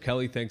Kelly. So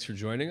Kelly, thanks for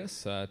joining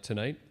us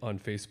tonight on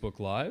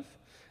Facebook Live.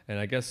 And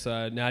I guess,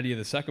 Nadia,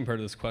 the second part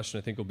of this question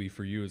I think will be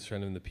for you. It's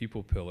kind of in the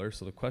people pillar.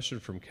 So the question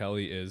from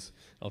Kelly is,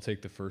 I'll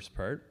take the first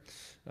part.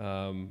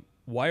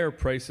 Why are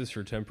prices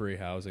for temporary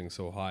housing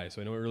so high?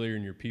 So I know earlier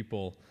in your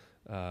people,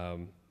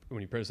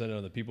 when you presented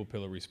on the people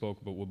pillar, we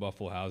spoke about Wood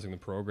Buffalo Housing, the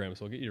program.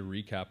 So I'll get you to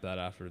recap that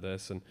after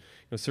this. And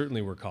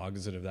certainly we're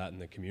cognizant of that in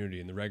the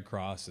community. And the Red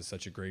Cross is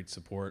such a great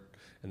support,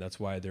 and that's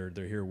why they're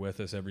here with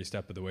us every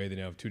step of the way. They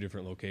now have 2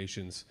 different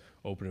locations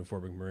open in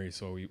Fort McMurray.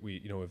 So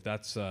we if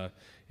that's an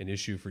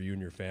issue for you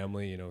and your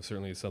family,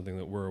 certainly it's something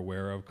that we're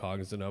aware of,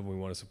 cognizant of. And we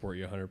want to support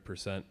you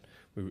 100%.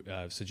 We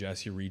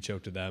suggest you reach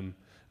out to them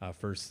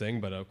first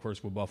thing, but of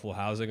course Wood Buffalo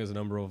Housing has a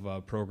number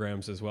of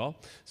programs as well.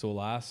 So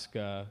we'll ask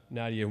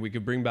Nadia, and we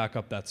could bring back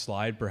up that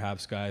slide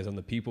perhaps, guys, on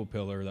the people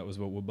pillar that was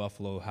about Wood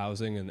Buffalo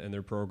Housing and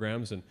their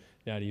programs. And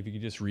Nadia, if you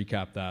could just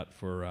recap that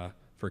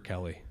for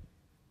Kelly.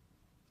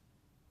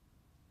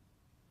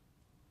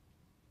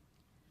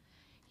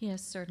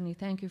 Yes, certainly.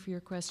 Thank you for your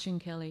question,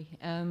 Kelly.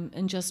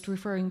 And just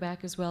referring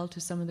back as well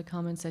to some of the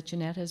comments that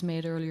Jeanette has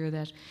made earlier,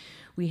 that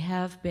we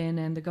have been,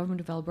 and the Government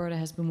of Alberta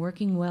has been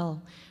working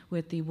well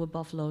with the Wood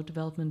Buffalo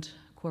Development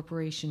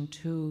Corporation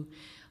to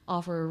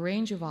offer a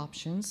range of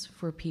options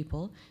for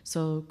people.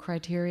 So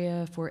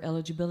criteria for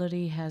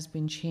eligibility has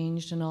been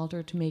changed and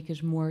altered to make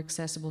it more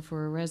accessible for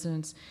our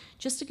residents.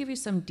 Just to give you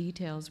some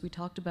details, we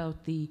talked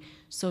about the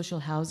social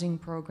housing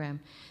program.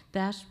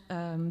 That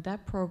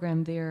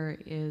program there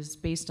is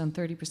based on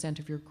 30%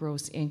 of your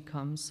gross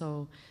income.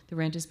 So the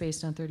rent is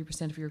based on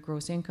 30% of your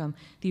gross income.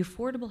 The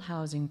affordable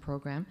housing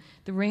program,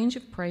 the range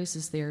of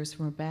prices there is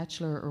from a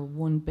bachelor or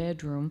 1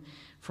 bedroom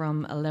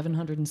from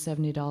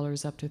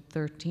 $1,170 up to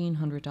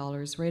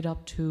 $1,300, right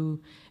up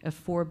to a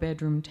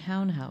 4-bedroom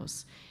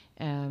townhouse.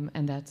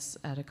 And that's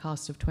at a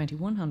cost of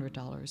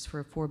 $2,100 for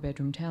a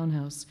 4-bedroom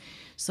townhouse.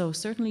 So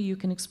certainly you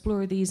can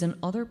explore these and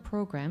other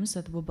programs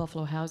that the Wood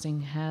Buffalo Housing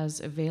has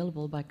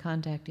available by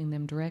contacting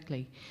them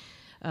directly.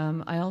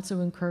 I also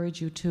encourage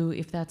you to,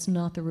 if that's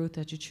not the route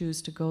that you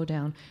choose to go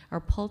down, our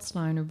Pulse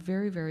line are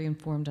very, very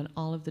informed on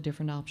all of the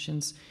different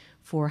options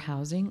for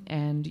housing,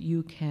 and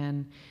you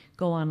can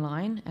go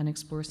online and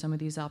explore some of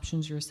these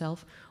options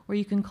yourself, or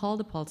you can call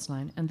the Pulse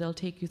line and they'll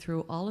take you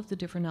through all of the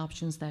different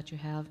options that you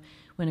have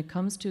when it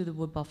comes to the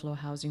Wood Buffalo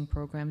housing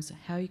programs,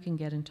 how you can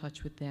get in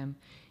touch with them.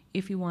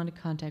 If you want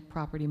to contact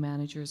property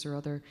managers or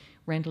other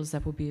rentals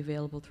that will be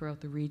available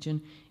throughout the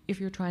region, if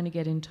you're trying to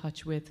get in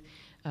touch with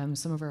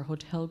some of our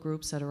hotel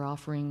groups that are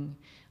offering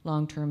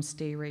long-term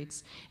stay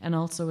rates, and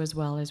also, as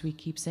well, as we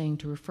keep saying,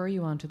 to refer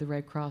you on to the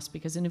Red Cross,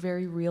 because in a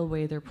very real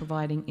way they're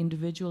providing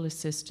individual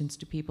assistance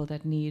to people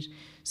that need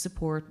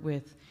support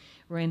with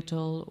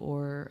rental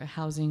or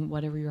housing,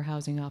 whatever your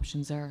housing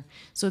options are.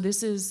 So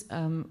this is,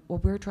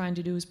 what we're trying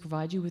to do is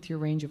provide you with your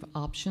range of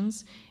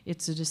options.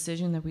 It's a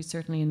decision that we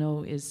certainly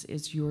know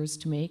is yours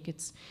to make.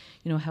 It's,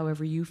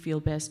 however you feel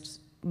best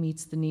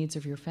meets the needs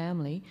of your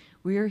family.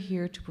 We're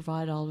here to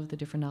provide all of the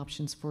different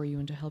options for you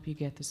and to help you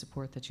get the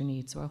support that you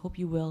need. So I hope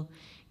you will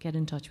get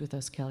in touch with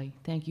us, Kelly.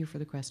 Thank you for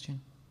the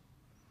question.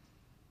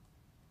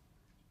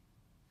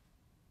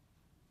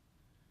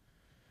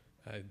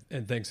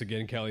 And thanks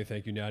again, Kelly.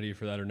 Thank you, Nadia,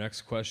 for that. Our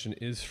next question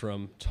is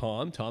from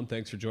Tom. Tom,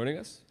 thanks for joining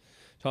us.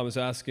 Tom is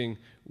asking,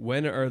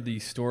 when are the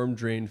storm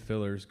drain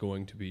fillers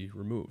going to be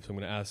removed? So I'm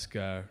going to ask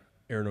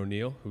Aaron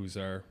O'Neill, who's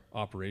our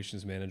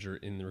operations manager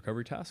in the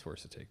Recovery Task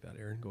Force, to take that.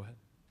 Aaron, go ahead.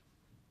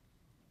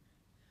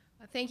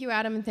 Thank you,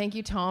 Adam, and thank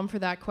you, Tom, for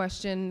that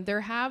question. There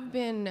have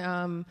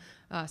been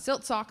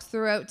silt socks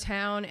throughout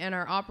town, and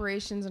our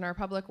operations and our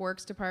public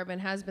works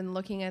department has been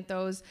looking at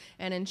those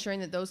and ensuring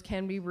that those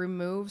can be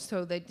removed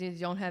so that they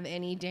don't have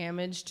any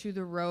damage to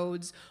the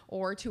roads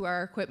or to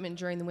our equipment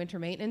during the winter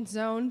maintenance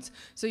zones.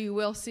 So you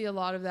will see a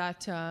lot of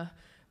that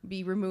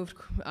be removed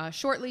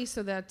shortly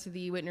so that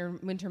the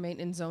winter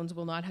maintenance zones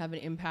will not have an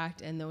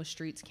impact and those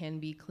streets can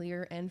be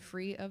clear and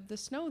free of the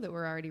snow that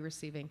we're already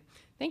receiving.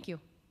 Thank you.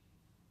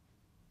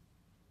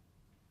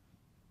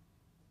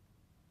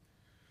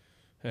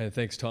 And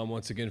thanks, Tom,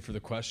 once again for the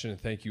question, and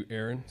thank you,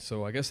 Aaron.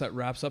 So I guess that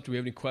wraps up. Do we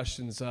have any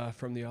questions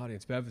from the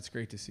audience? Bev, it's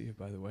great to see you,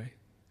 by the way.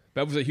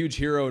 Bev was a huge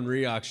hero in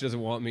REOC. She doesn't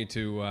want me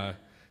to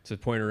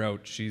point her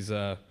out. She's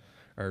the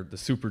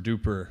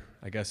super-duper,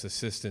 I guess,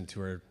 assistant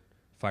to our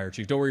fire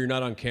chief. Don't worry, you're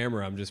not on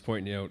camera. I'm just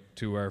pointing you out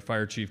to our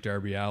fire chief,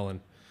 Darby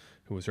Allen,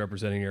 who was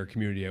representing our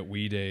community at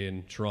WE Day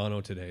in Toronto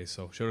today.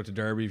 So shout out to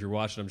Darby. If you're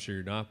watching, I'm sure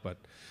you're not, but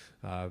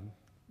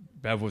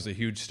Bev was a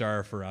huge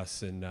star for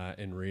us in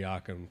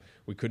REOC, and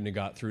we couldn't have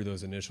got through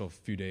those initial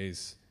few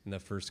days in the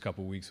first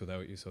couple of weeks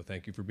without you. So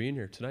thank you for being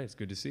here tonight. It's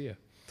good to see you.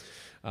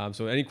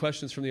 So any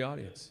questions from the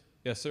audience?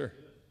 Yes, sir.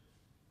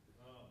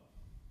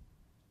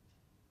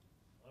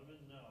 I'm in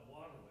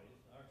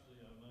Waterways. Actually,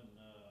 I'm in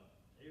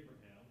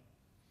Abraham.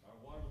 Our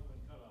water's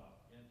been cut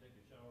off. Can't take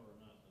a shower or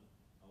nothing.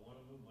 I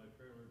want to move my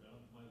trailer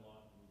down to my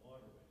lot in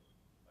Waterways.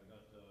 I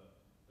got the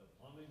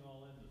plumbing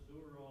all in, the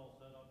sewer all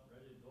set up,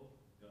 ready to go.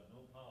 Got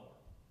no power.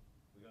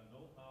 We got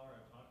no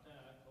power. I talked to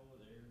ACO.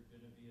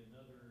 They're going to be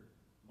another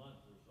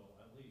month or so.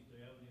 At least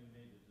they haven't even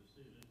made a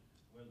decision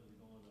whether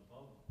we're going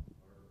above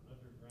or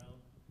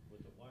underground with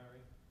the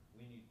wiring.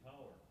 We need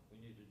power. We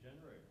need a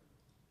generator.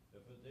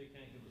 If they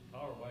can't give us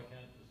power, why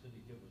can't the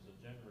city give us a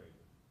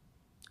generator?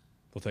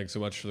 Well, thanks so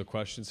much for the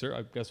question, sir.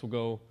 I guess we'll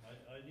go.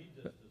 I need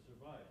this to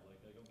survive.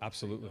 Like I got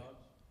Absolutely.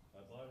 jobs,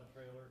 I bought a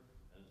trailer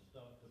and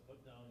stuff to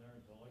put down there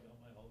until I got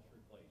my house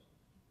replaced.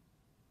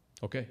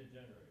 Okay. The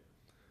generator.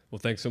 Well,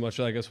 thanks so much.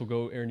 I guess we'll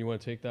go. Aaron, you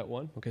want to take that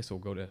one? Okay, so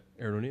we'll go to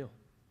Aaron O'Neill.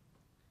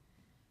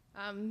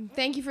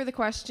 Thank you for the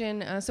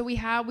question. So we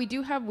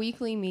do have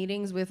weekly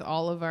meetings with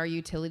all of our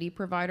utility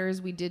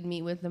providers. We did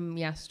meet with them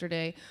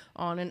yesterday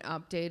on an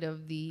update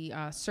of the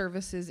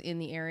services in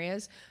the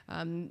areas.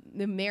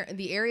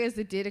 The areas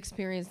that did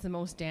experience the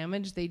most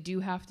damage, they do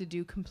have to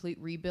do complete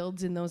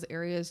rebuilds in those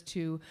areas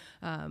to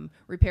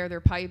repair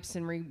their pipes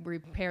and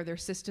repair their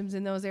systems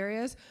in those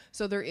areas.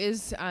 So there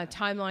is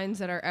timelines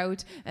that are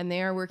out, and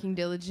they are working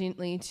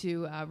diligently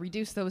to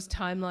reduce those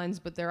timelines,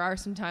 but there are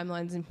some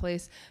timelines in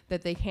place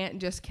that they can't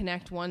just connect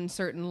one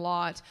certain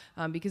lot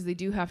because they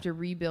do have to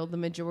rebuild the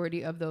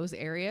majority of those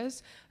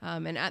areas.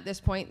 And at this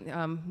point,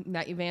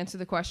 that you've answered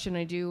the question,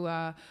 I do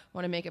want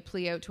to make a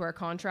plea out to our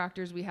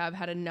contractors. We have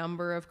had a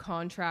number of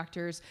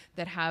contractors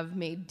that have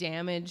made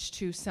damage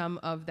to some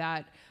of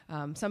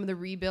the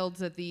rebuilds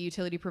that the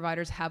utility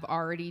providers have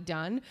already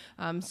done.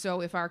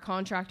 So if our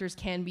contractors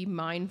can be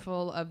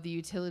mindful of the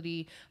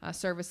utility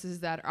services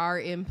that are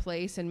in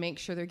place and make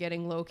sure they're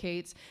getting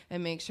locates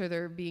and make sure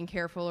they're being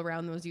careful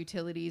around those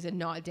utilities and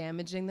not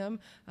damaging them,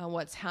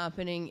 what's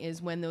happening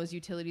is when those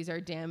utilities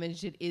are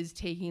damaged, it is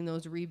taking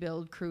those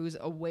rebuild crews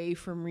away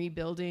from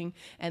rebuilding,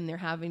 and they're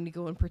having to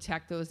go and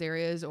protect those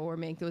areas or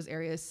make those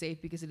areas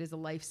safe because it is a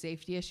life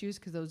safety issues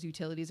because those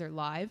utilities are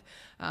live.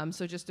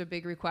 So just a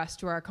big request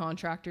to our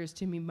contractors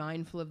to be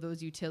mindful of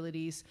those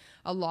utilities.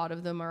 A lot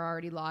of them are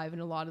already live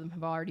and a lot of them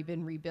have already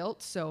been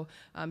rebuilt. So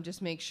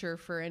just make sure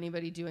for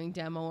anybody doing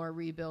demo or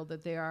rebuild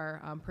that they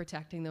are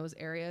protecting those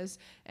areas.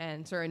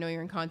 And sir, I know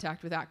you're in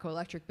contact with ATCO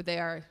Electric, but they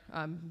are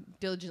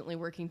diligently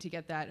working to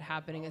get that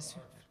happening. Our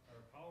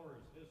power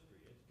is history.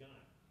 It's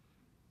gone.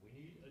 We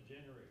need a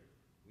generator.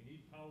 We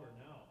need power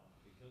now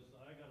because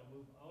I got to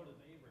move out of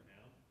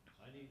Abraham.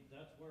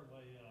 That's where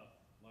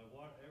my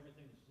water,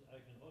 everything I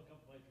can hook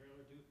up my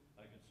trailer to.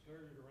 I can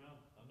skirt it around.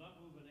 I'm not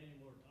moving any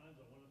more times.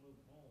 I want to move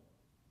home.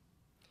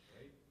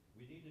 Right?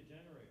 We need a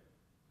generator.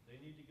 They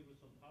need to give us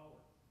some power.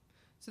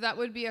 So that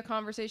would be a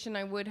conversation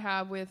I would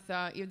have with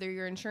either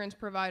your insurance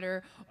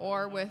provider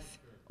or with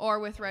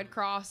Red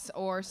Cross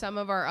or some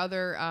of our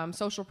other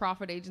social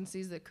profit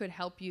agencies that could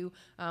help you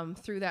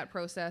through that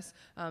process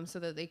so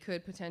that they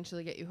could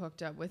potentially get you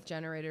hooked up with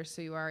generators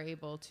so you are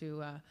able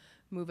to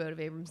move out of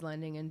Abrams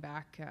Lending and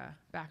back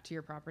to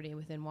your property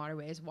within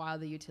waterways while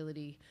the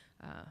utility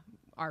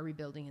are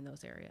rebuilding in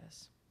those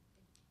areas.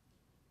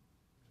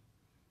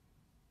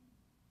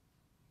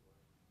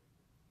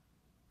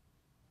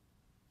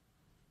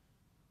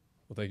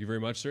 Well, thank you very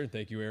much, sir, and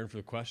thank you, Aaron, for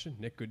the question.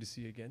 Nick, good to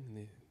see you again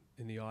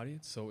in the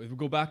audience. So if we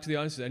go back to the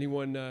audience,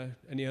 anyone,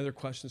 any other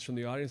questions from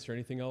the audience or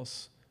anything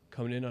else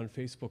coming in on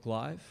Facebook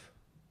Live?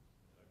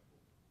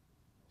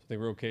 I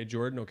think we're okay,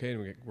 Jordan, okay,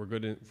 and we're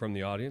good from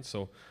the audience.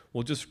 So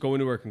we'll just go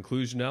into our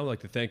conclusion now. I'd like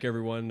to thank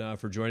everyone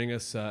for joining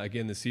us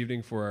again this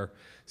evening for our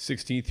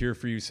 16th Here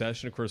For You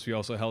session. Of course, we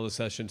also held a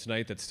session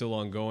tonight that's still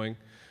ongoing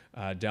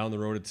down the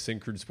road at the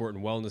Syncrude Sport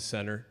and Wellness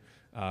Center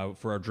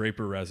for our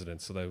Draper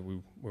residents. So that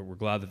we're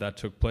glad that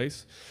took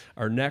place.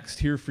 Our next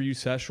Here For You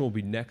session will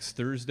be next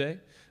Thursday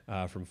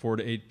from 4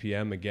 to 8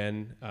 p.m.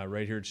 again,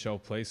 right here at Shell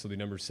Place. So the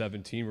number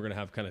 17, we're going to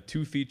have kind of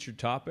two featured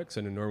topics.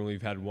 And normally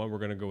we've had one, we're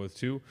going to go with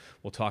two.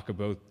 We'll talk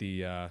about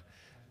the,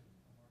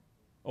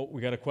 oh, we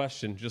got a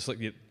question. Just like,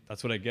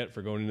 that's what I get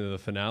for going into the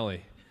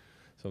finale.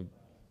 So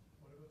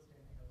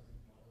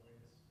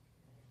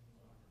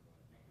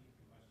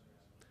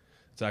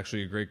it's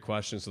actually a great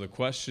question. So the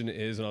question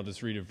is, and I'll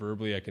just read it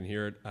verbally, I can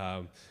hear it.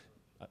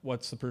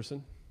 What's the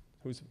person?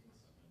 Who's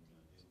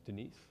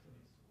Denise?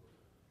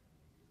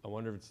 I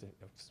wonder if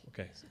it's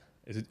okay.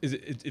 Is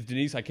it if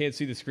Denise? I can't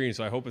see the screen,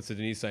 so I hope it's the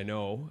Denise I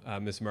know,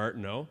 Miss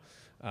Martineau.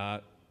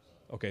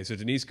 Okay, so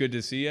Denise, good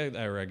to see you.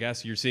 Or I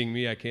guess you're seeing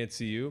me. I can't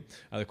see you.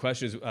 The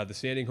question is the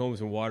standing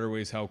homes and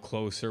waterways. How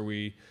close are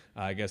we?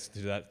 I guess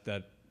to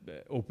that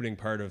opening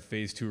part of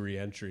Phase 2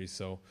 reentry.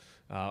 So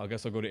I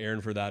guess I'll go to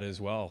Aaron for that as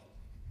well.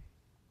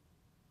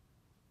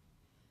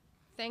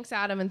 Thanks,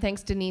 Adam, and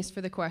thanks, Denise, for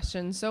the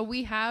question. So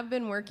we have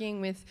been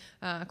working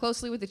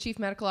closely with the Chief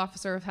Medical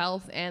Officer of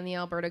Health and the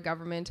Alberta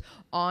government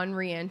on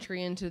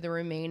re-entry into the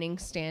remaining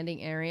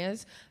standing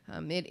areas.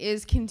 It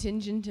is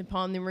contingent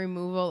upon the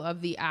removal of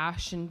the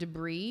ash and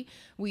debris.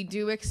 We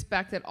do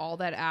expect that all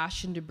that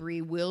ash and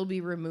debris will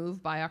be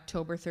removed by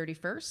October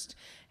 31st.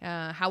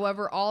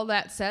 However, all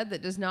that said,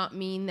 that does not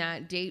mean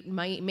that date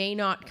may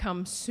not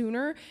come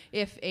sooner.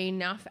 If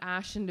enough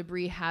ash and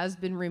debris has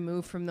been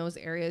removed from those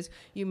areas,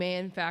 you may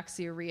in fact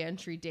see a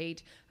re-entry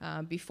date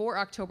before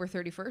October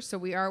 31st. So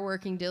we are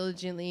working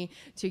diligently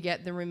to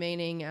get the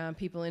remaining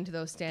people into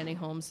those standing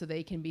homes so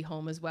they can be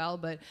home as well.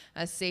 But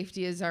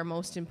safety is our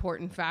most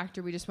important factor.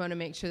 We just want to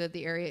make sure that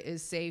the area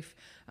is safe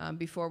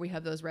before we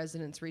have those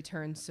residents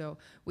return. So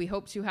we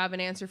hope to have an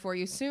answer for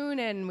you soon,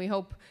 and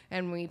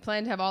we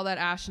plan to have all that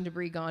ash and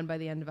debris gone by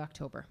the end of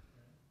October.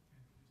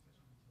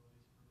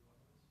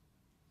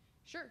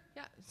 Sure,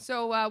 yeah.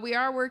 So we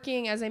are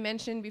working, as I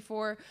mentioned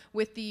before,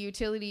 with the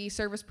utility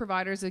service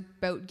providers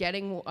about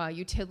getting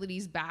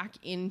utilities back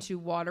into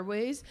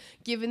waterways.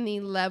 Given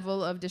the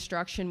level of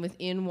destruction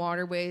within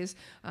waterways,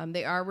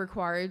 they are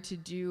required to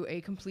do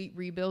a complete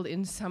rebuild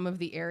in some of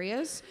the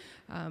areas.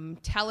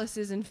 TELUS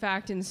is in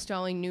fact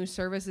installing new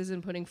services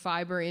and putting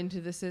fiber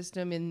into the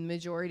system in the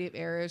majority of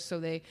areas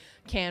so they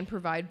can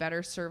provide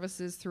better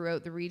services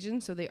throughout the region.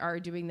 So they are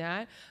doing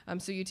that.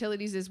 So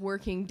utilities is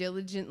working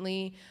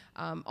diligently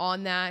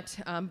on that.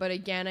 But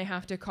again, I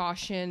have to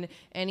caution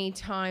any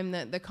time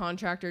that the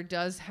contractor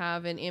does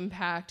have an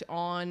impact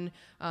on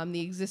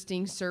the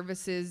existing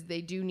services,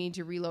 they do need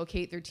to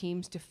relocate their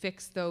teams to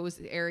fix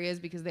those areas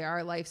because they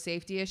are life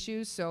safety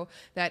issues. So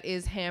that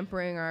is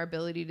hampering our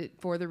ability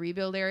for the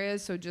rebuild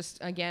areas. So just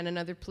again,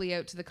 another plea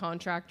out to the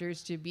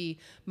contractors to be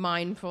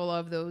mindful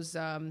of those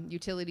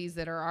utilities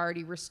that are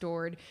already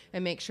restored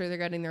and make sure they're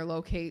getting their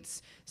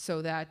locates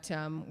so that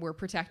we're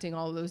protecting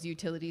all of those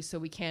utilities so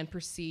we can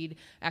proceed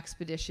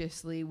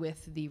expeditiously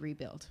with the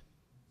rebuild.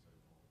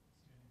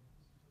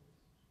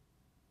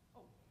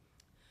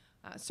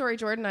 Sorry,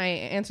 Jordan, I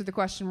answered the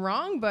question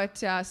wrong,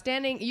 but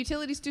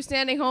utilities to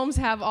standing homes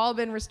have all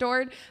been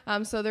restored.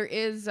 So there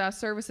is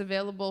service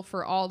available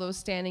for all those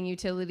standing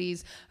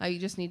utilities. You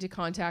just need to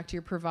contact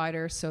your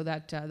provider so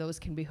that those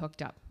can be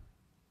hooked up.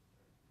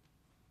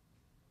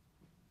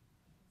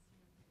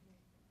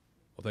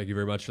 Well, thank you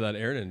very much for that,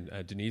 Aaron.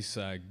 And Denise,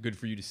 good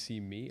for you to see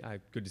me.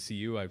 Good to see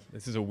you.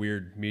 This is a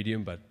weird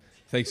medium, but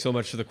thanks so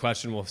much for the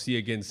question. We'll see you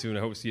again soon.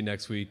 I hope to see you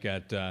next week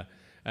at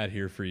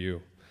Here For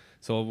You.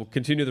 So we'll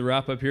continue the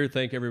wrap up here.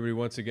 Thank everybody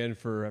once again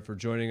for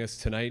joining us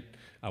tonight.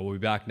 We'll be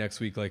back next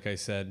week, like I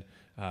said,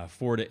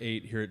 4 to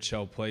 8 here at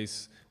Shell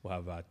Place.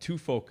 We'll have two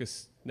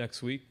focus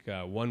next week.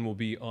 One will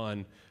be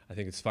on, I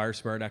think it's Fire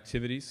Smart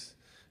activities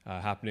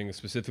happening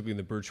specifically in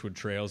the Birchwood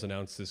Trails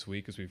announced this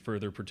week as we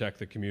further protect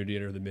the community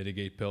under the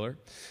Mitigate pillar.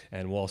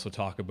 And we'll also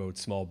talk about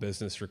small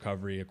business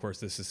recovery. Of course,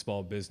 this is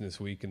Small Business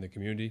Week in the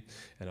community,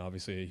 and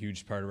obviously a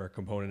huge part of our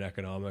component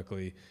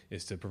economically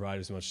is to provide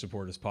as much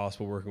support as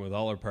possible, working with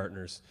all our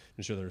partners to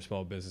ensure that our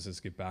small businesses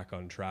get back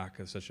on track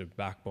as such a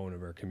backbone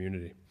of our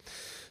community.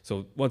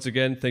 So once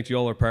again, thank you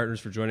all our partners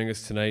for joining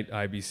us tonight,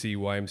 IBC,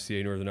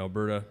 YMCA Northern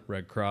Alberta,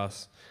 Red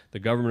Cross, the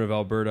Government of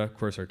Alberta, of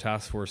course our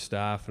task force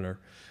staff and our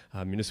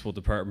municipal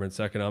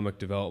departments, economic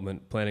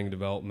development, planning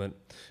development,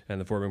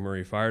 and the Fort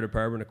McMurray Fire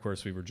Department. Of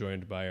course, we were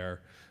joined by our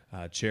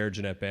Chair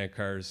Jeanette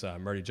Bankar's,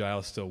 Marty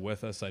Giles still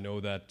with us. I know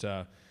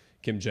that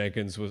Kim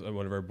Jenkins, was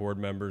one of our board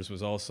members,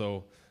 was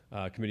also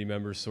committee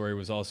member,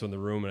 was also in the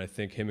room, and I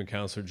think him and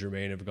Councillor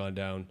Germain have gone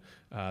down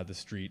the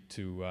street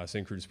to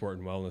St. Croix Sport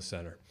and Wellness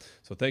Center.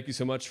 So thank you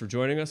so much for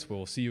joining us.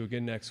 We'll see you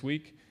again next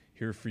week.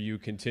 Here for You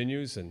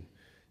continues, and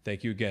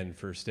thank you again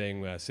for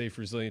staying safe,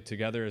 resilient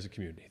together as a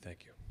community.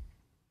 Thank you.